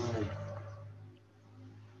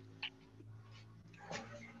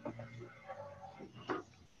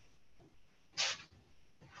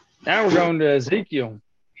 Now we're going to Ezekiel.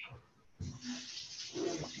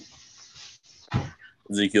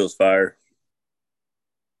 Ezekiel's fire.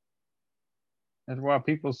 That's why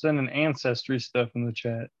people sending ancestry stuff in the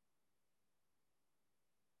chat.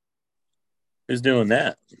 Who's doing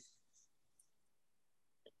that?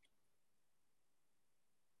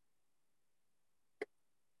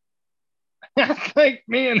 I think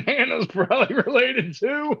me and Hannah's probably related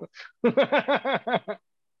too.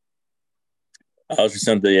 Oh, she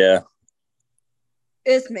sent the, yeah.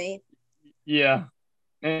 It's me. Yeah.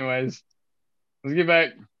 Anyways, let's get back.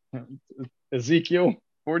 Ezekiel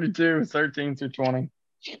 42, 13 through 20.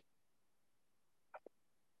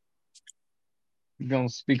 We're going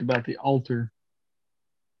to speak about the altar.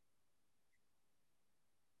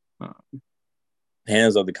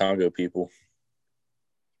 Hands of the Congo people.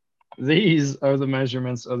 These are the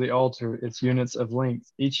measurements of the altar, its units of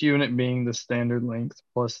length, each unit being the standard length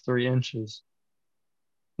plus 3 inches.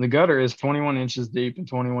 The gutter is 21 inches deep and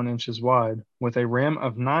 21 inches wide, with a rim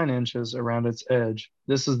of 9 inches around its edge.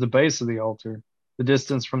 This is the base of the altar. The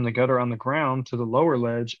distance from the gutter on the ground to the lower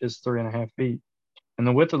ledge is 3.5 feet, and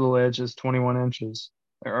the width of the ledge is 21 inches.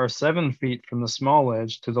 There are 7 feet from the small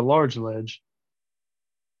ledge to the large ledge,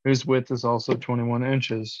 whose width is also 21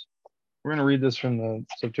 inches. We're going to read this from the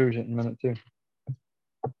Septuagint in a minute, too.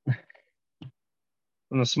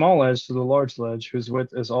 From the small ledge to the large ledge, whose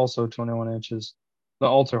width is also 21 inches. The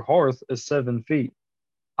altar hearth is 7 feet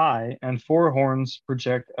high, and 4 horns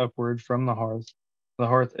project upward from the hearth. The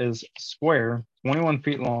hearth is square, 21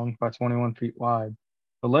 feet long by 21 feet wide.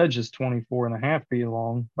 The ledge is 24.5 feet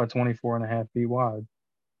long by 24.5 feet wide,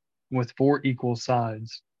 with 4 equal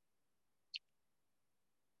sides.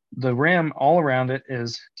 The rim all around it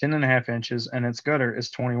is 10.5 inches, and its gutter is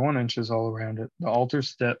 21 inches all around it. The altar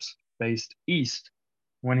steps faced east.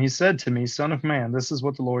 When he said to me, Son of man, this is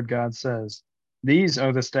what the Lord God says. These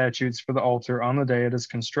are the statutes for the altar on the day it is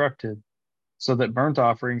constructed, so that burnt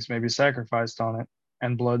offerings may be sacrificed on it,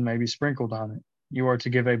 and blood may be sprinkled on it. You are to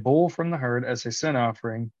give a bull from the herd as a sin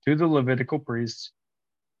offering to the Levitical priests,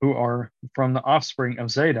 who are from the offspring of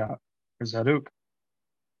Zadok, or Zadok,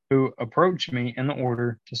 who approach me in the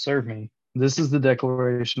order to serve me. This is the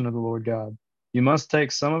declaration of the Lord God. You must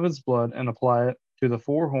take some of its blood and apply it to the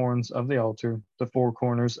 4 horns of the altar, the 4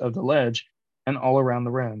 corners of the ledge, and all around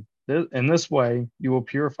the rim. In this way, you will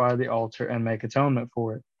purify the altar and make atonement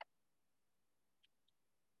for it.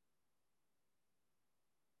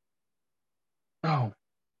 Oh,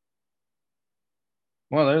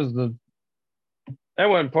 well, that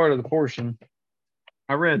wasn't part of the portion.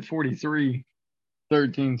 I read 43,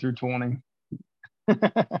 13 through 20.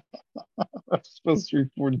 I was supposed to read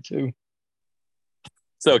 42.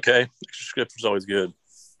 It's okay. Extra scripture's always good.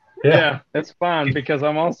 Yeah, it's fine because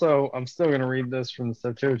I'm still going to read this from the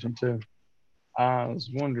Septuagint too. I was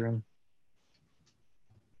wondering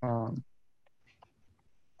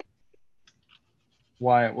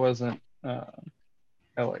why it wasn't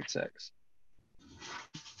LXX.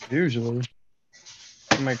 Usually,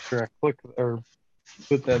 I'll make sure I click or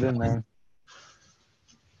put that in there.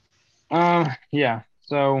 Yeah.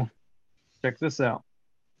 So check this out.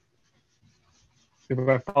 If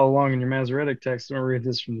I follow along in your Masoretic text, I'm going to read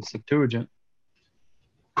this from the Septuagint,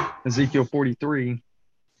 Ezekiel 43,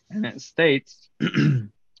 and it states,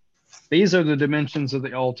 "These are the dimensions of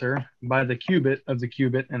the altar by the cubit of the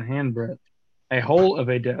cubit and handbreadth, a hole of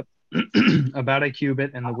a depth about a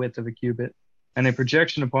cubit and the width of a cubit, and a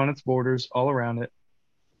projection upon its borders all around it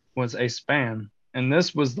was a span. And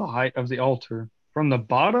this was the height of the altar, from the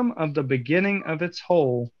bottom of the beginning of its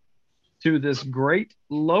hole to this great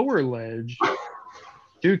lower ledge,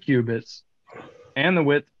 2 cubits, and the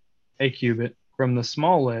width a cubit, from the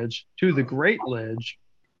small ledge to the great ledge,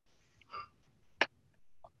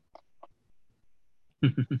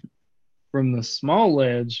 from the small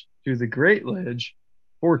ledge to the great ledge,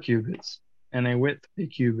 4 cubits, and a width a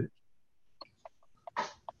cubit."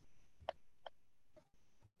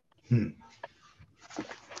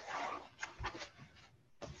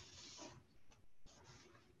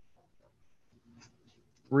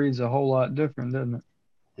 Reads a whole lot different, doesn't it?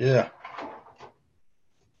 Yeah.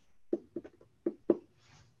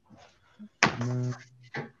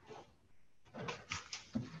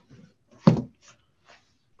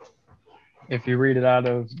 If you read it out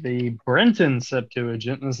of the Brenton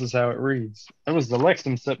Septuagint, this is how it reads. That was the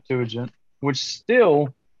Lexham Septuagint, which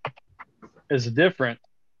still is different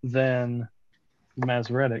than the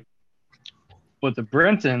Masoretic. But the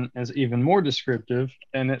Brenton is even more descriptive,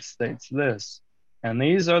 and it states this: "And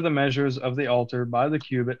these are the measures of the altar by the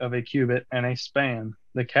cubit of a cubit and a span.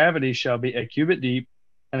 The cavity shall be a cubit deep,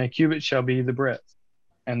 and a cubit shall be the breadth.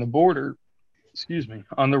 And the border,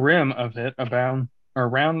 on the rim of it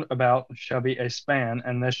round about shall be a span,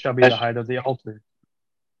 and this shall be the height of the altar.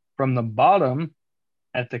 From the bottom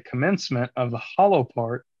at the commencement of the hollow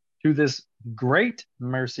part to this great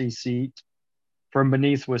mercy seat from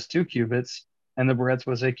beneath was 2 cubits, and the breadth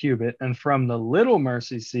was a cubit, and from the little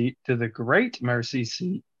mercy seat to the great mercy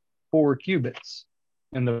seat 4 cubits,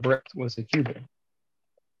 and the breadth was a cubit."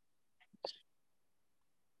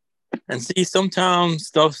 And see, sometimes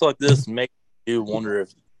stuff like this makes you wonder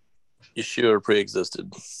if Yeshua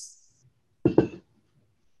pre-existed.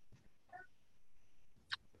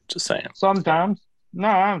 Just saying. Sometimes.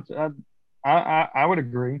 No, I would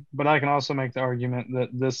agree, but I can also make the argument that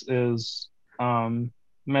this is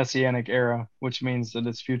Messianic era, which means that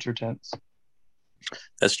it's future tense.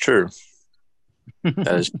 That's true.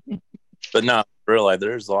 That is, but no, really,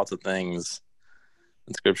 there's lots of things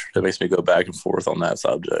in Scripture that makes me go back and forth on that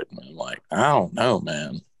subject. I'm like, I don't know,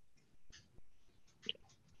 man.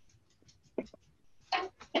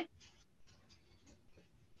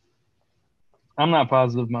 I'm not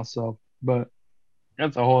positive myself, but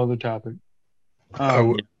that's a whole other topic.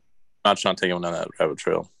 I'm just not taking down that rabbit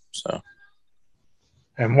trail. So,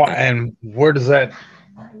 And why? And where does that?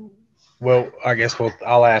 Well, I guess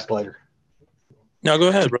I'll ask later. no, go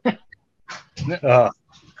ahead, bro.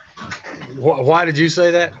 Why did you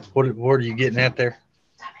say that? What are you getting at there?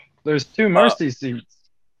 There's 2 mercy seats.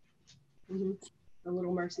 Mm-hmm. The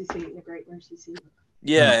little mercy seat and the great mercy seat.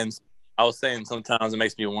 Yeah, and I was saying sometimes it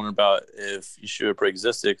makes me wonder about if Yeshua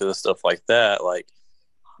pre-existed because of stuff like that. Like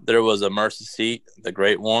there was a mercy seat, the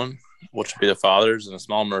great one, which would be the fathers, and a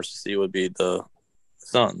small mercy seat would be the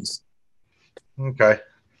sons. Okay,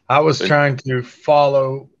 I was trying to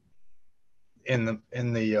follow in the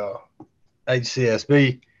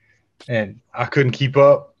HCSB, and I couldn't keep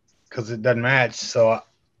up because it doesn't match. So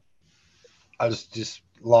I was just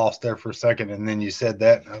lost there for a second, and then you said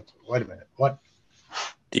that. And I was, wait a minute, what?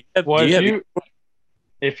 I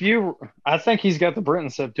think he's got the Brenton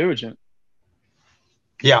Septuagint.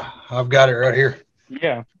 Yeah, I've got it right here.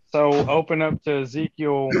 Yeah. So open up to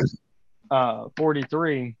Ezekiel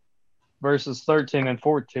 43, verses 13 and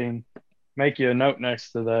 14. Make you a note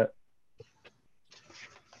next to that.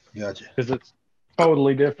 Gotcha. Because it's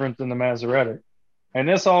totally different than the Masoretic. And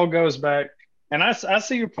this all goes back, and I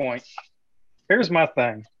see your point. Here's my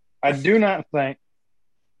thing. I do not think,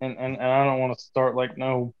 and I don't want to start like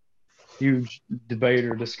no huge debate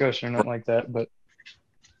or discussion or nothing like that, but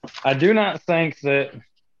I do not think that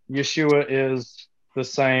Yeshua is the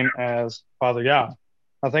same as Father Yah.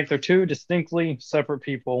 I think they're two distinctly separate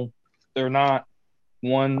people. They're not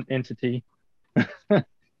one entity. Right.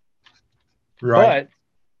 But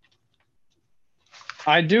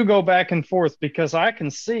I do go back and forth because I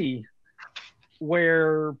can see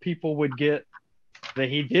where people would get that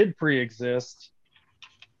he did pre-exist,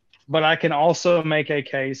 but I can also make a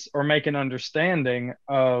case or make an understanding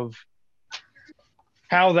of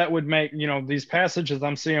how that would make, these passages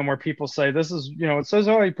I'm seeing where people say this is, it says,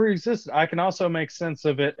 oh, he pre-existed. I can also make sense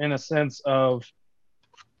of it in a sense of,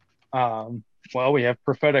 well, we have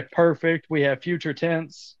prophetic perfect, we have future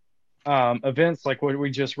tense events like what we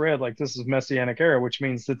just read, like this is Messianic era, which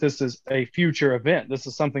means that this is a future event. This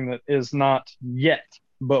is something that is not yet,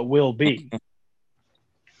 but will be.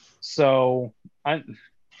 So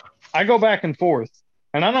I go back and forth,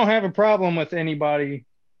 and I don't have a problem with anybody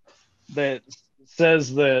that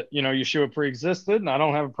says that, Yeshua pre-existed, and I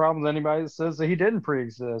don't have a problem with anybody that says that he didn't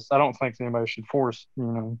pre-exist. I don't think anybody should force,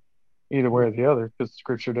 either way or the other, because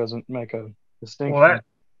Scripture doesn't make a distinction. Well,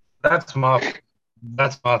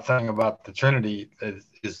 that's my thing about the Trinity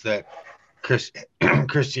is that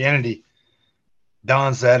Christianity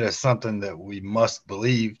dons that as something that we must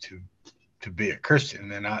believe to be a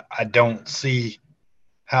Christian, and I don't see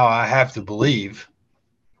how I have to believe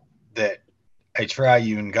that a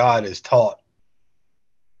triune God is taught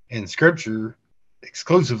in Scripture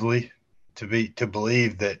exclusively to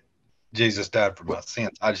believe that Jesus died for my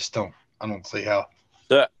sins. I don't see how.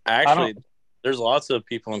 So actually, there's lots of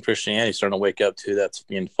people in Christianity starting to wake up to that's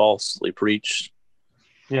being falsely preached.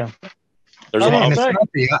 Yeah. There's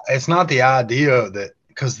it's not the idea that,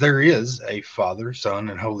 because there is a Father, Son,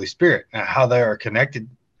 and Holy Spirit. Now, how they are connected,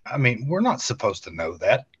 I mean, we're not supposed to know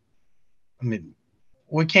that. I mean,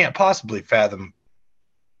 we can't possibly fathom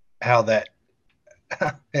how that,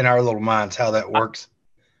 in our little minds, how that works.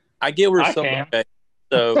 I get where some. Okay,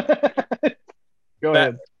 so go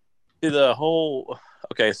ahead. To the whole.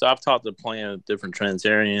 Okay, so I've talked to plenty of different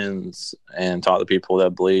Trinitarians and talked to people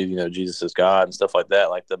that believe, Jesus is God and stuff like that,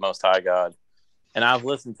 like the Most High God. And I've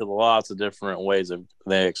listened to lots of different ways of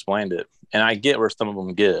they explained it, and I get where some of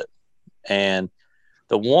them get it. And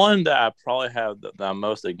the one that I probably have that I'm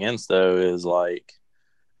most against though is like,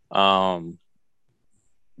 that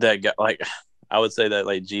got, like, I would say that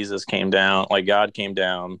like Jesus came down, like God came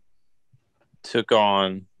down, took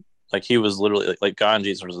on, like he was literally like God and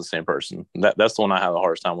Jesus was the same person. That's the one I have a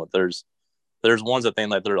hardest time with. There's ones that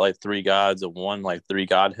think like they're like three gods of one, like three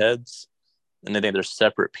godheads, and they think they're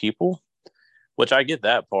separate people, which I get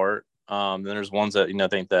that part. Then there's ones that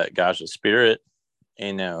think that God's a spirit,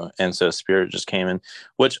 and so spirit just came in,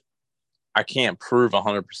 which I can't prove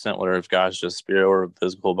 100% whether if God's just spirit or a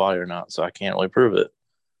physical body or not, so I can't really prove it.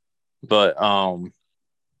 But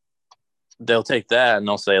they'll take that and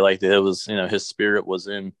they'll say like that it was his spirit was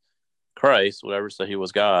in Christ, whatever, so he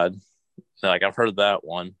was God. Like I've heard that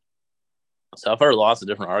one. So I've heard lots of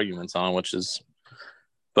different arguments on which is,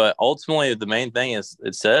 but ultimately the main thing is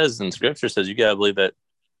it says in Scripture says you gotta believe that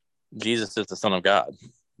Jesus is the Son of God.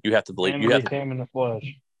 You have to believe. And he came in the flesh.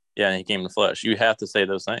 Yeah, and he came in the flesh. You have to say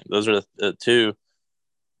those things. Those are the two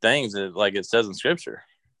things that like it says in Scripture.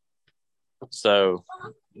 So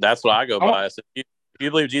that's what I go by. So if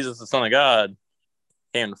you believe Jesus is the Son of God,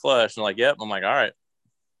 came in the flesh, and like, yep, I'm like, all right.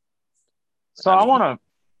 So I want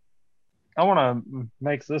to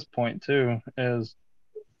make this point too, is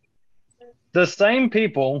the same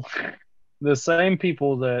people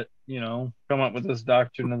that, come up with this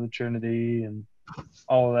doctrine of the Trinity and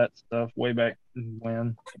all of that stuff way back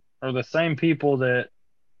when are the same people that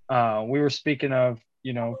we were speaking of,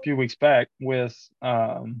 a few weeks back with,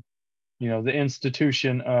 the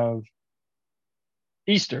institution of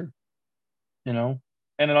Easter, and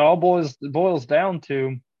it all boils down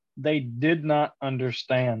to they did not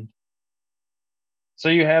understand. So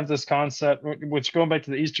you have this concept, which going back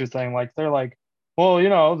to the Easter thing, like they're like, well,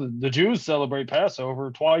 the Jews celebrate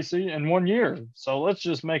Passover twice in 1 year, so let's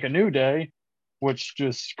just make a new day, which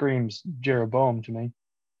just screams Jeroboam to me.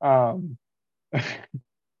 But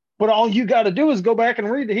all you got to do is go back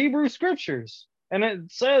and read the Hebrew Scriptures, and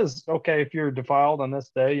it says, okay, if you're defiled on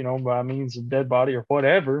this day, by means of dead body or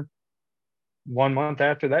whatever, 1 month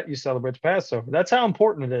after that, you celebrate the Passover. That's how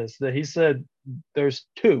important it is that he said there's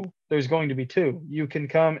going to be two. You can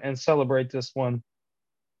come and celebrate this one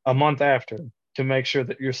a month after to make sure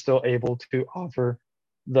that you're still able to offer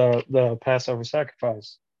the Passover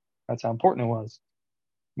sacrifice. That's how important it was,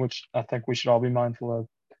 which I think we should all be mindful of.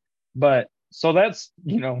 But so that's,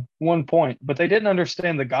 1 point, but they didn't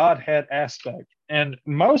understand the Godhead aspect. And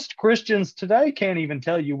most Christians today can't even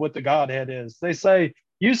tell you what the Godhead is. They say,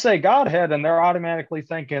 you say Godhead, and they're automatically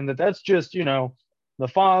thinking that that's just, the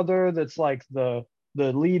Father that's like the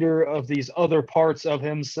leader of these other parts of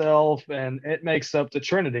himself, and it makes up the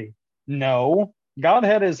Trinity. No,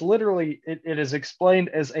 Godhead is literally, it is explained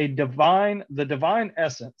as the divine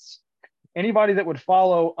essence. Anybody that would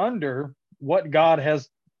follow under what God has,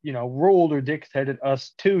 ruled or dictated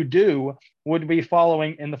us to do would be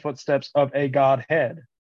following in the footsteps of a Godhead.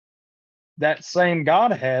 That same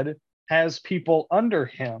Godhead has people under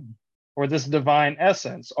him, or this divine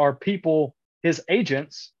essence are people, his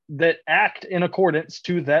agents, that act in accordance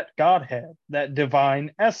to that Godhead, that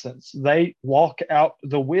divine essence. They walk out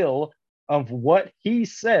the will of what he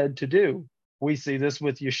said to do. We see this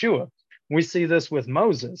with Yeshua. We see this with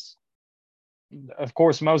Moses. Of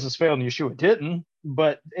course, Moses failed and Yeshua didn't,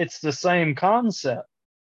 but it's the same concept.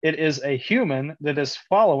 It is a human that is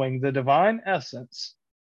following the divine essence,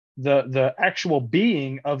 the actual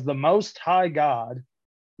being of the Most High God,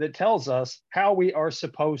 that tells us how we are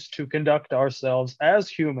supposed to conduct ourselves as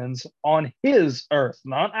humans on his earth,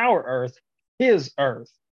 not our earth, his earth.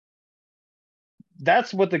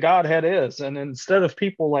 That's what the Godhead is. And instead of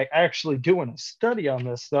people like actually doing a study on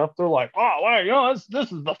this stuff, they're like, oh, well,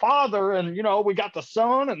 this is the Father, and we got the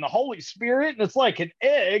Son and the Holy Spirit, and it's like an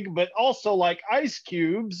egg, but also like ice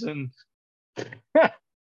cubes, and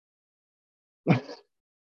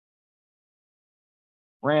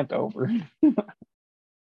rant over.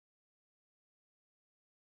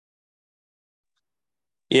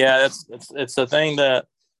 Yeah, it's a thing that.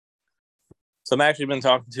 So I've actually been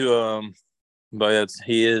talking to but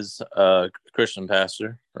he is a Christian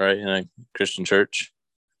pastor, right, in a Christian church,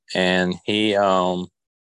 and he me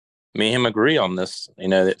and him agree on this.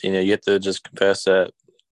 That you have to just confess that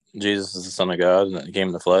Jesus is the Son of God and that he came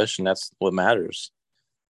in the flesh, and that's what matters.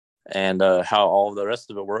 And how all the rest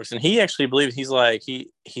of it works. And he actually believes, he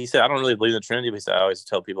said, I don't really believe in the Trinity, but he said, I always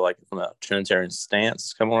tell people, like, from a Trinitarian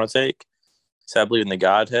stance, come on, I take. He said, I believe in the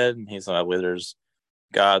Godhead. And he's like, I believe there's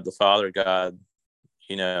God the Father, God,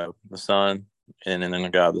 the Son, and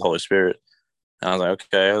then God the Holy Spirit. And I was like,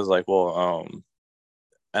 okay. I was like, well,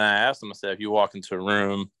 and I asked him, I said, if you walk into a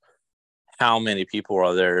room, how many people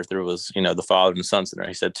are there if there was, the Father and the Son sitting there?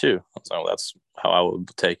 He said 2. I was like, well, that's how I would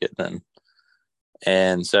take it then.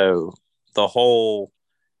 And so the whole,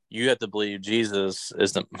 you have to believe Jesus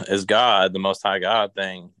is God, the Most High God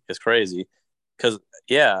thing is crazy. Because,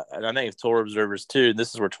 yeah, and I think Torah observers too,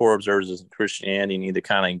 this is where Torah observers in Christianity need to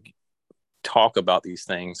kind of talk about these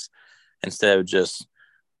things instead of just,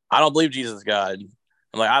 I don't believe Jesus is God.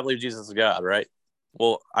 I'm like, I believe Jesus is God, right?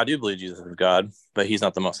 Well, I do believe Jesus is God, but he's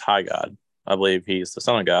not the Most High God. I believe he's the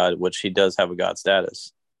Son of God, which he does have a God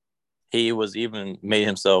status. He was even made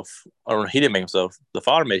himself, or he didn't make himself, the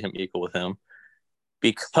Father made him equal with him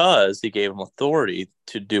because he gave him authority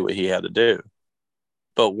to do what he had to do.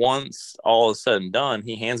 But once all is said and done,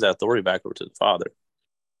 he hands that authority back over to the Father.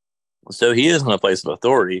 So he is in a place of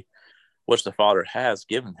authority, which the Father has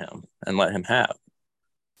given him and let him have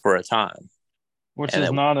for a time. Which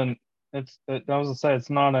is not an, I was going to say, it's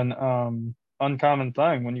not an uncommon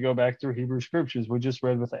thing when you go back through Hebrew scriptures. We just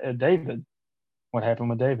read with David, what happened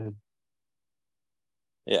with David.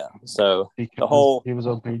 Yeah, so because he was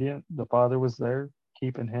obedient, the Father was there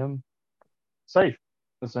keeping him safe,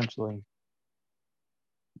 essentially.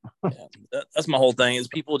 Yeah, that's my whole thing, is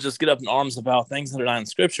people just get up in arms about things that are not in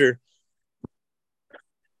Scripture.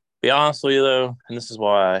 Be honest with you, though, and this is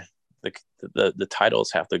why the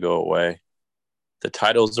titles have to go away. The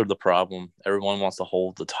titles are the problem. Everyone wants to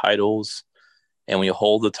hold the titles, and when you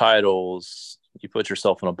hold the titles, you put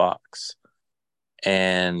yourself in a box.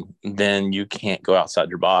 And then you can't go outside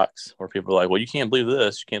your box, where people are like, well, you can't believe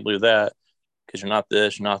this, you can't believe that, because you're not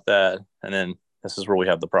this, you're not that. And then this is where we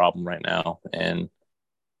have the problem right now. And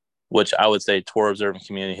which I would say Torah observant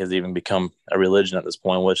community has even become a religion at this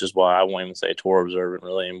point, which is why I won't even say Torah observant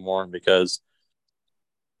really anymore, because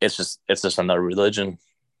it's just another religion.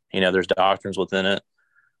 There's doctrines within it.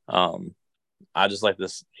 I just like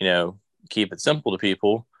this, keep it simple to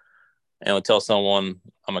people, and would tell someone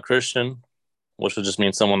I'm a Christian, which would just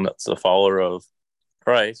mean someone that's a follower of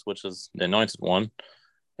Christ, which is the anointed one,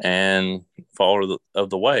 and follower of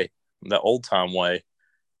the way, the old time way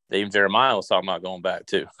that even Jeremiah was talking about going back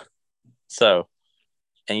to. So,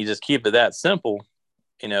 and you just keep it that simple,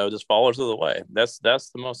 just followers of the way. That's the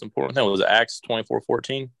most important thing. Was Acts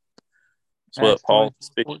 24:14? That's what Paul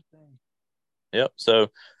speaks. Yep. So,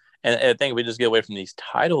 and I think if we just get away from these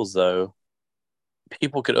titles, though,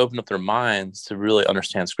 people could open up their minds to really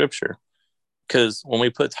understand Scripture. Because when we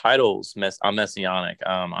put titles, I'm Messianic,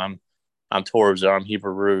 I'm Torah, I'm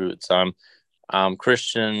Hebrew roots, I'm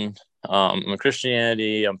Christian, I'm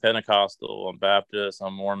Christianity, I'm Pentecostal, I'm Baptist,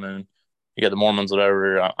 I'm Mormon. You got the Mormons,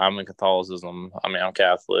 whatever. I'm in Catholicism. I mean, I'm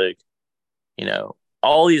Catholic. You know,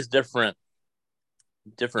 all these different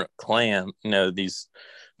clan. You know, these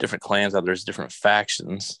different clans out there's different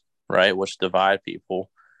factions, right, which divide people.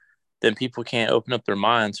 Then people can't open up their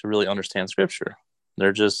minds to really understand Scripture.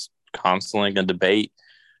 They're just constantly going to debate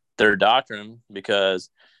their doctrine because,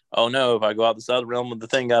 oh no, if I go out this other realm with the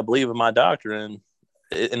thing I believe in my doctrine,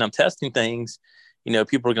 and I'm testing things, you know,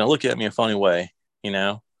 people are going to look at me a funny way, you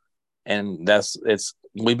know, and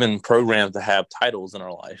we've been programmed to have titles in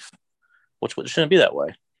our life, which shouldn't be that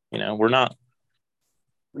way. You know,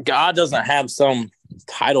 God doesn't have some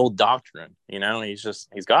titled doctrine, you know, he's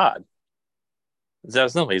God. It's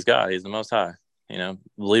that simple. He's God. He's the Most High, you know,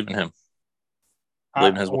 believe in him.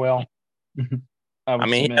 Believe in his word. Well, I would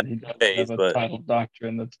mean, submit he does have a title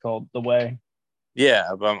doctrine that's called the Way. Yeah,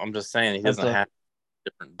 but I'm just saying he doesn't have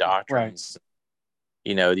different doctrines, right.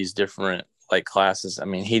 You know, these different like classes. I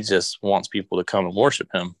mean, he just wants people to come and worship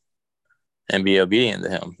him and be obedient to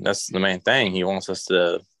him. That's the main thing. He wants us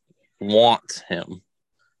to want him.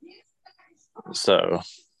 So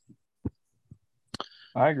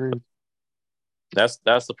I agree. That's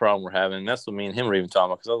the problem we're having. That's what me and him were even talking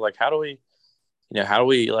about. Because I was like, how do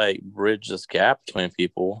we like bridge this gap between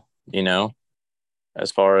people? You know,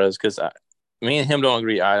 as far as because me and him don't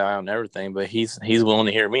agree eye to eye on everything, but he's willing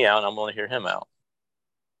to hear me out, and I'm willing to hear him out.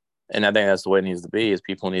 And I think that's the way it needs to be. Is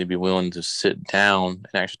people need to be willing to sit down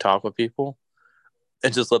and actually talk with people,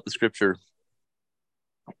 and just let the Scripture,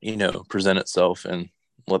 you know, present itself, and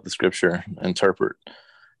let the Scripture interpret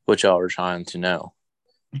what y'all are trying to know.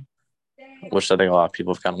 Which I think a lot of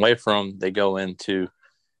people have gone away from. They go into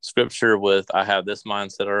Scripture with, I have this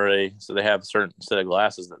mindset already. So they have a certain set of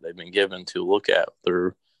glasses that they've been given to look at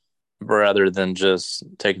rather than just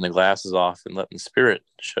taking the glasses off and letting the Spirit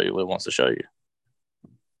show you what it wants to show you.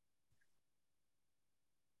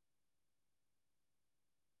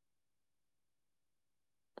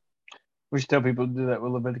 We should tell people to do that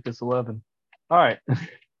with Leviticus 11. All right.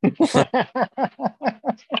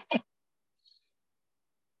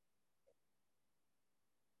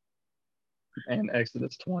 And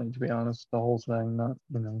Exodus 20, to be honest, the whole thing, not,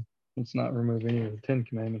 you know, let's not remove any of the 10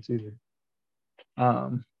 commandments either.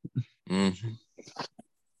 I'll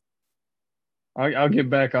get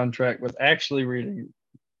back on track with actually reading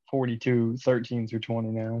 42, 13 through 20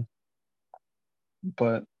 now.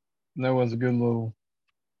 But that was a good little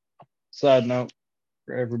side note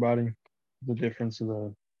for everybody. The difference of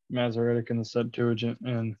the Masoretic and the Septuagint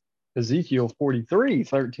and Ezekiel 43,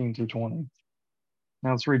 13 through 20.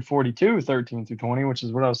 Now let's read 42, 13 through 20, which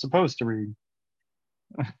is what I was supposed to read.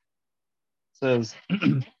 It says,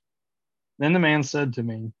 Then the man said to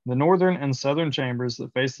me, the northern and southern chambers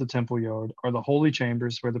that face the temple yard are the holy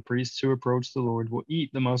chambers where the priests who approach the Lord will eat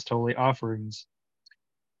the most holy offerings.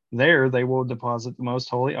 There they will deposit the most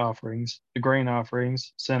holy offerings, the grain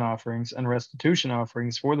offerings, sin offerings, and restitution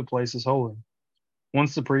offerings, for the place is holy.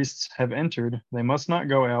 Once the priests have entered, they must not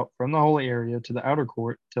go out from the holy area to the outer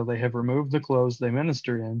court till they have removed the clothes they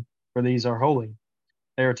minister in, for these are holy.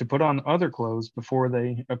 They are to put on other clothes before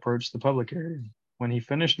they approach the public area. When he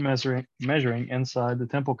finished measuring inside the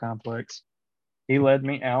temple complex, he led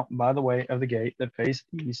me out by the way of the gate that faced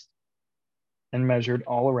east and measured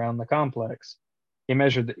all around the complex. He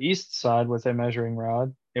measured the east side with a measuring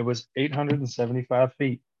rod. It was 875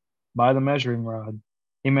 feet by the measuring rod.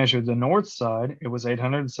 He measured the north side. It was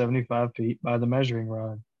 875 feet by the measuring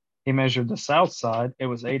rod. He measured the south side. It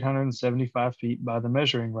was 875 feet by the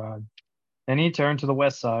measuring rod. Then he turned to the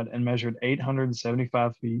west side and measured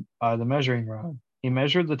 875 feet by the measuring rod. He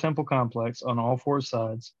measured the temple complex on all four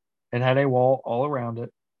sides. It had a wall all around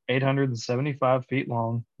it, 875 feet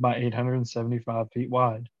long by 875 feet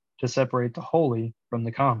wide, to separate the holy from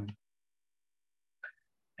the common.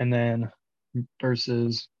 And then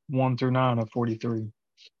verses 1 through 9 of 43.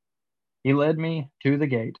 He led me to the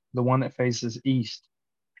gate, the one that faces east.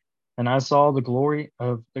 And I saw the glory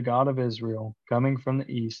of the God of Israel coming from the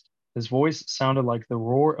east. His voice sounded like the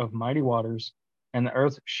roar of mighty waters, and the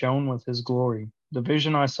earth shone with his glory. The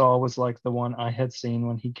vision I saw was like the one I had seen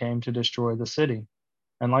when he came to destroy the city,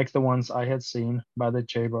 and like the ones I had seen by the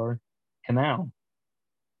Chebar Canal.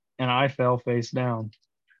 And I fell face down.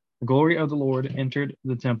 The glory of the Lord entered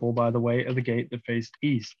the temple by the way of the gate that faced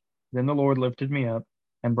east. Then the Lord lifted me up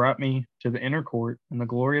and brought me to the inner court, and the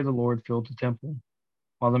glory of the Lord filled the temple.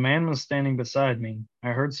 While the man was standing beside me, I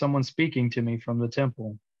heard someone speaking to me from the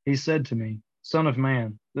temple. He said to me, Son of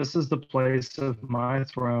man, this is the place of my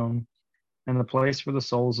throne and the place for the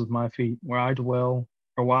soles of my feet, where I dwell,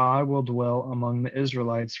 or where I will dwell among the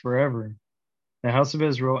Israelites forever. The house of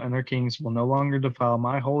Israel and their kings will no longer defile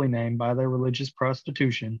my holy name by their religious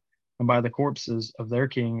prostitution and by the corpses of their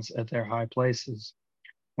kings at their high places.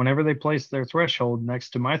 Whenever they place their threshold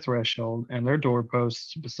next to my threshold and their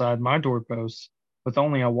doorposts beside my doorposts, with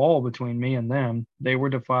only a wall between me and them, they were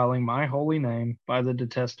defiling my holy name by the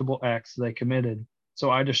detestable acts they committed. So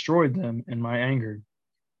I destroyed them in my anger.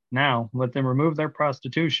 Now let them remove their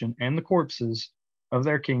prostitution and the corpses of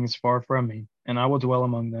their kings far from me, and I will dwell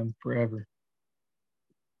among them forever.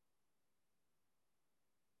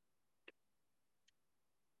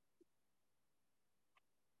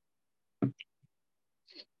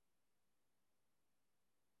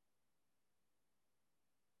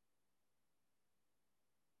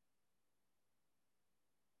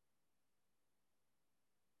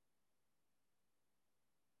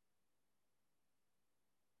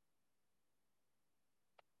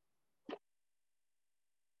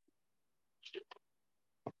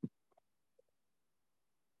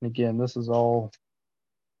 Again, this is all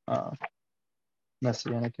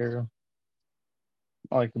Messianic era.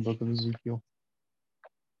 I like the book of Ezekiel.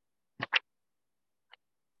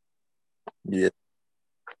 Yeah.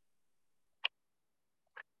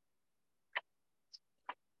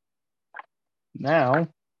 Now,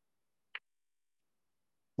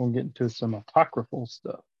 we'll get into some apocryphal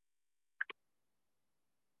stuff.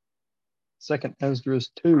 2nd Esdras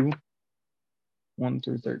 2, 1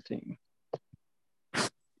 through 13.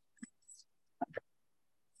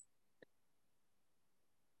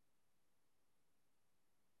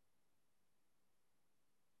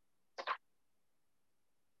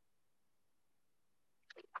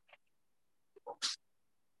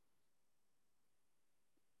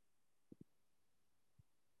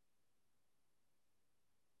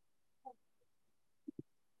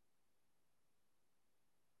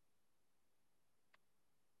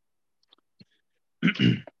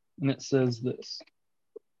 And it says this.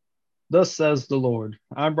 Thus says the Lord,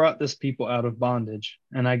 I brought this people out of bondage,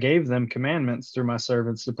 and I gave them commandments through my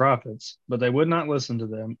servants the prophets, but they would not listen to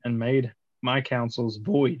them and made my counsels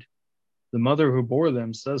void. The mother who bore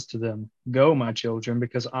them says to them, Go, my children,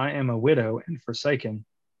 because I am a widow and forsaken.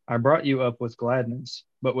 I brought you up with gladness,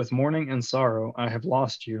 but with mourning and sorrow I have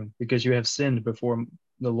lost you, because you have sinned before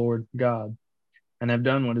the Lord God, and have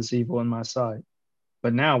done what is evil in my sight.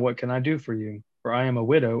 But now what can I do for you? For I am a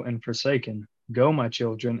widow and forsaken. Go, my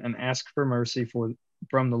children, and ask for mercy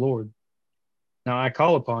from the Lord. Now I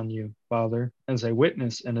call upon you, Father, as a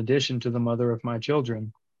witness in addition to the mother of my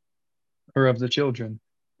children, or of the children,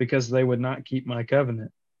 because they would not keep my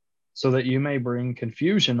covenant, so that you may bring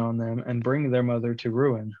confusion on them and bring their mother to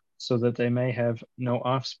ruin, so that they may have no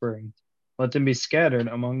offspring. Let them be scattered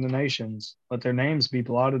among the nations. Let their names be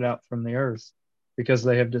blotted out from the earth, because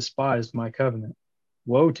they have despised my covenant.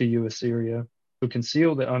 Woe to you, Assyria, who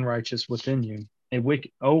conceal the unrighteous within you.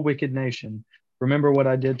 O wicked nation, remember what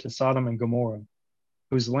I did to Sodom and Gomorrah,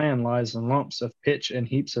 whose land lies in lumps of pitch and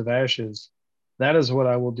heaps of ashes. That is what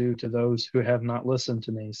I will do to those who have not listened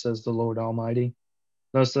to me, says the Lord Almighty.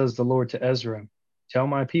 Thus says the Lord to Ezra, Tell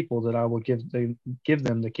my people that I will give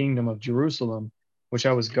them the kingdom of Jerusalem, which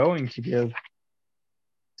I was going to give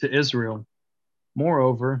to Israel.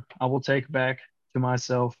 Moreover, I will take back to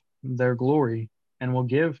myself their glory, and will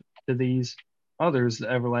give to these others the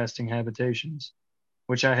everlasting habitations,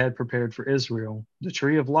 which I had prepared for Israel. The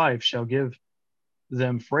tree of life shall give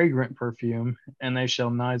them fragrant perfume, and they shall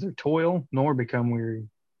neither toil nor become weary.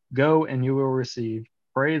 Go, and you will receive.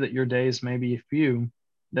 Pray that your days may be few,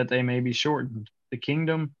 that they may be shortened. The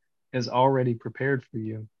kingdom is already prepared for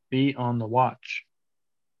you. Be on the watch.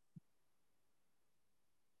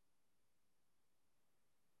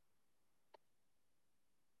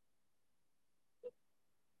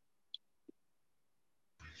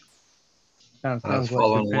 Kind of I was sounds like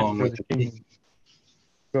following repent along for with the the king.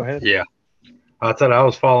 Go ahead. yeah. I thought I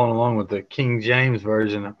was following along with the King James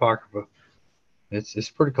version apocrypha. It's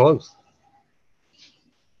pretty close.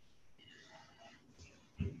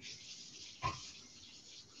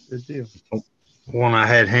 Good deal. One I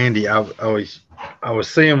had handy. I was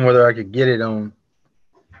seeing whether I could get it on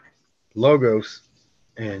Logos,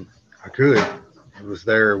 and I could. It was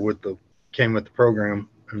there came with the program,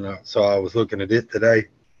 and so I was looking at it today.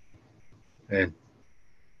 And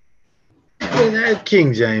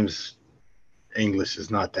King James English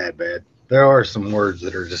is not that bad. There are some words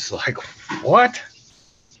that are just like, what?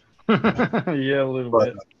 Yeah, a little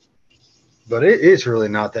But bit. it's really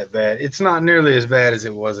not that bad. It's not nearly as bad as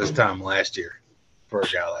it was this time last year for a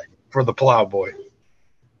guy for the plowboy.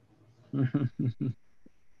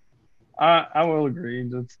 I will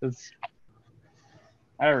agree.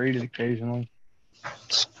 I read it occasionally.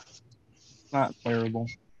 Not terrible.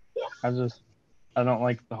 I just I don't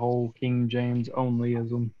like the whole King James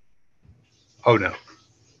onlyism. Oh no.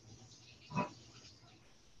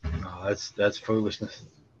 No, that's foolishness.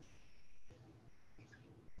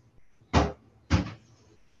 And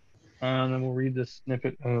then we'll read this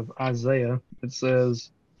snippet of Isaiah. It says,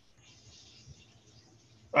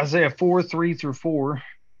 Isaiah 4:3-4.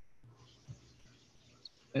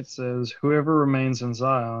 It says, "Whoever remains in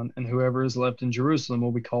Zion and whoever is left in Jerusalem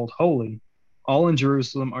will be called holy. All in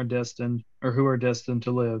Jerusalem are destined, or who are destined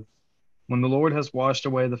to live. When the Lord has washed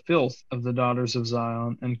away the filth of the daughters of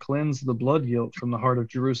Zion and cleansed the blood guilt from the heart of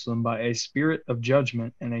Jerusalem by a spirit of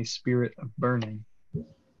judgment and a spirit of burning."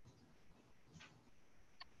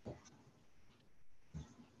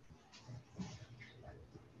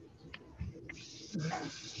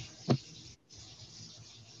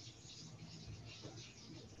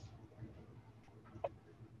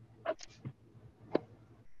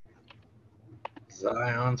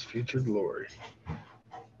 Zion's future glory.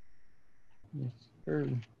 Yes, sir.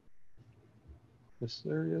 Yes,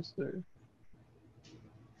 sir. Yes, sir.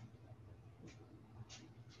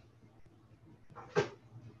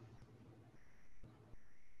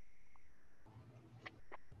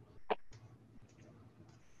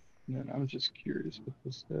 And then I'm just curious what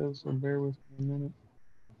this says, so bear with me a minute.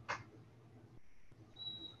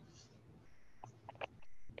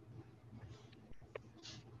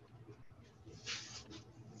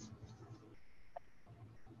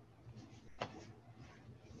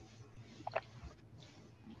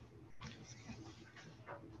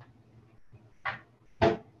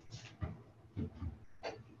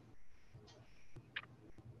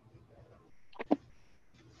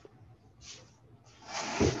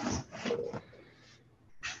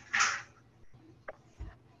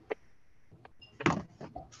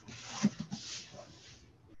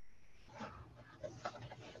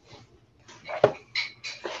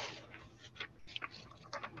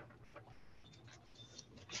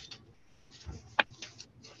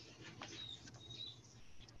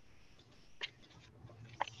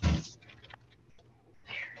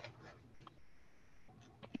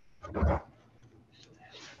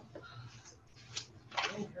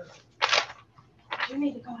 You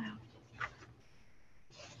need to go out.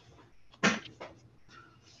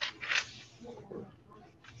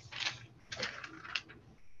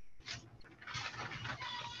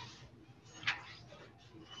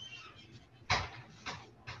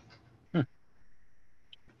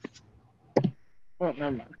 Well,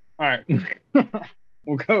 never mind. All right.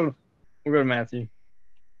 We'll go to Matthew.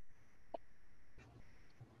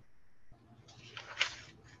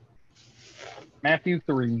 Matthew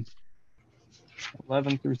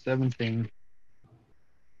 3:11-17.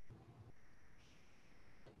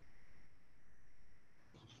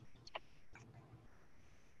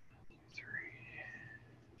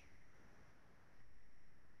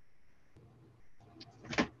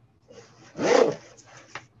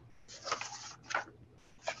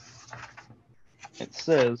 It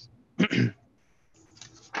says,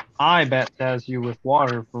 "I baptize you with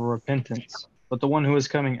water for repentance, but the one who is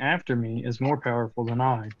coming after me is more powerful than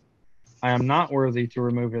I. I am not worthy to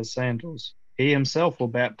remove his sandals. He himself will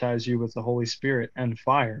baptize you with the Holy Spirit and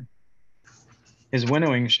fire. His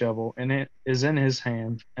winnowing shovel is in his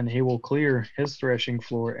hand, and he will clear his threshing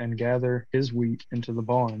floor and gather his wheat into the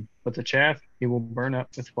barn, but the chaff he will burn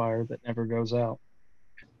up with fire that never goes out."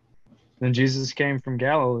 Then Jesus came from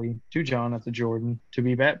Galilee to John at the Jordan to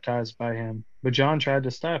be baptized by him. But John tried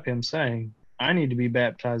to stop him, saying, "I need to be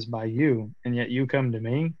baptized by you, and yet you come to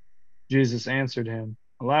me?" Jesus answered him,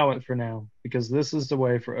 "Allow it for now, because this is the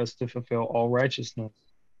way for us to fulfill all righteousness."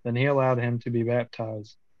 Then he allowed him to be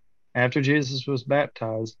baptized. After Jesus was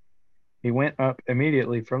baptized, he went up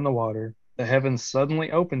immediately from the water. The heavens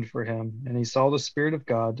suddenly opened for him, and he saw the Spirit of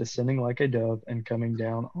God descending like a dove and coming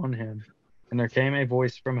down on him. And there came a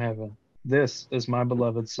voice from heaven: "This is my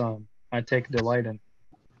beloved Son. I take delight in him."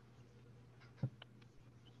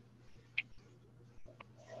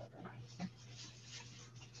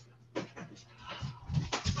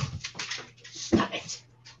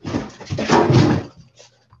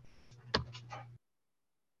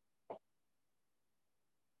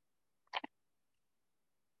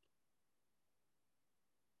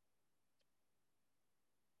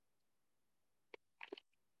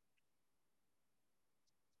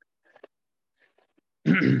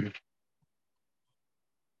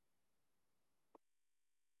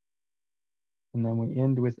 And then we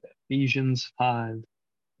end with Ephesians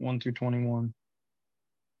 5:1-21.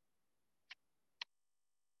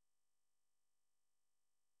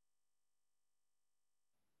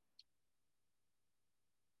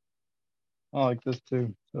 I like this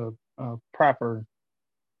too. So, proper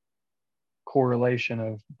correlation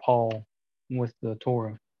of Paul with the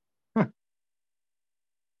Torah. It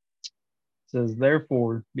says,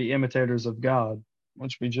 therefore, be imitators of God,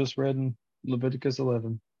 which we just read in Leviticus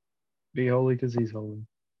 11. Be holy because he's holy.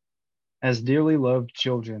 As dearly loved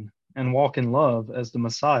children, and walk in love as the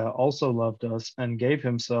Messiah also loved us and gave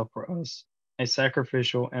himself for us, a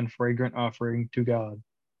sacrificial and fragrant offering to God.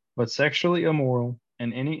 But sexually immoral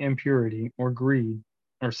and any impurity or greed,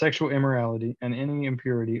 or sexual immorality and any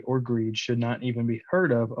impurity or greed should not even be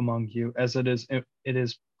heard of among you, as it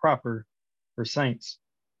is proper for saints.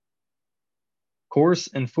 Coarse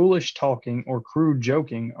and foolish talking or crude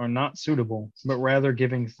joking are not suitable, but rather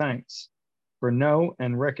giving thanks. For know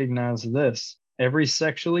and recognize this: every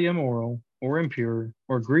sexually immoral or impure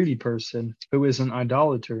or greedy person who is an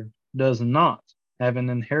idolater does not have an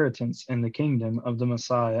inheritance in the kingdom of the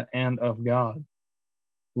Messiah and of God.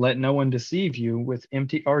 Let no one deceive you with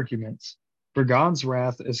empty arguments, for God's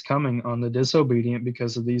wrath is coming on the disobedient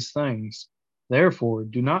because of these things. Therefore,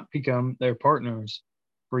 do not become their partners,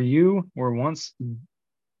 for you were once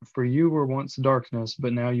darkness,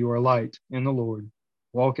 but now you are light in the Lord.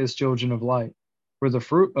 Walk as children of light, for the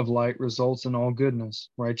fruit of light results in all goodness,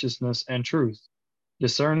 righteousness, and truth,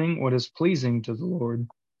 discerning what is pleasing to the Lord.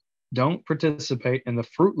 Don't participate in the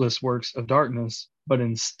fruitless works of darkness, but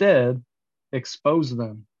instead expose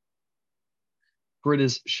them. For it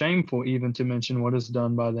is shameful even to mention what is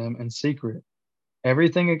done by them in secret.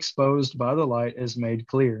 Everything exposed by the light is made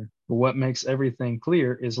clear, but what makes everything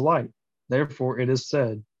clear is light. Therefore it is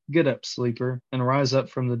said, get up, sleeper, and rise up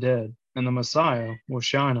from the dead, and the Messiah will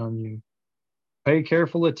shine on you. Pay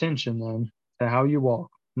careful attention, then, to how you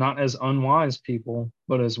walk, not as unwise people,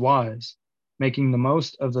 but as wise, making the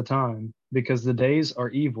most of the time, because the days are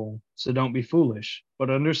evil. So don't be foolish,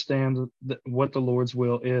 but understand what the Lord's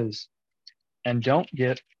will is. And don't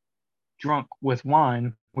get drunk with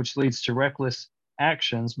wine, which leads to reckless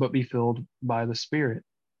actions, but be filled by the Spirit,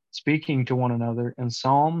 speaking to one another in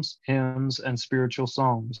psalms, hymns, and spiritual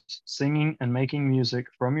songs, singing and making music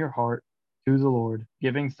from your heart to the Lord,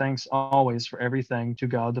 giving thanks always for everything to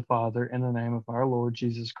God the Father in the name of our Lord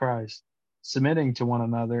Jesus Christ, submitting to one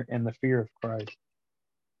another in the fear of Christ.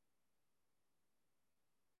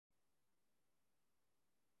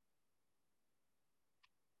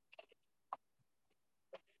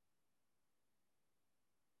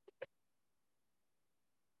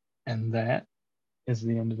 And that is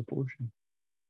the end of the portion.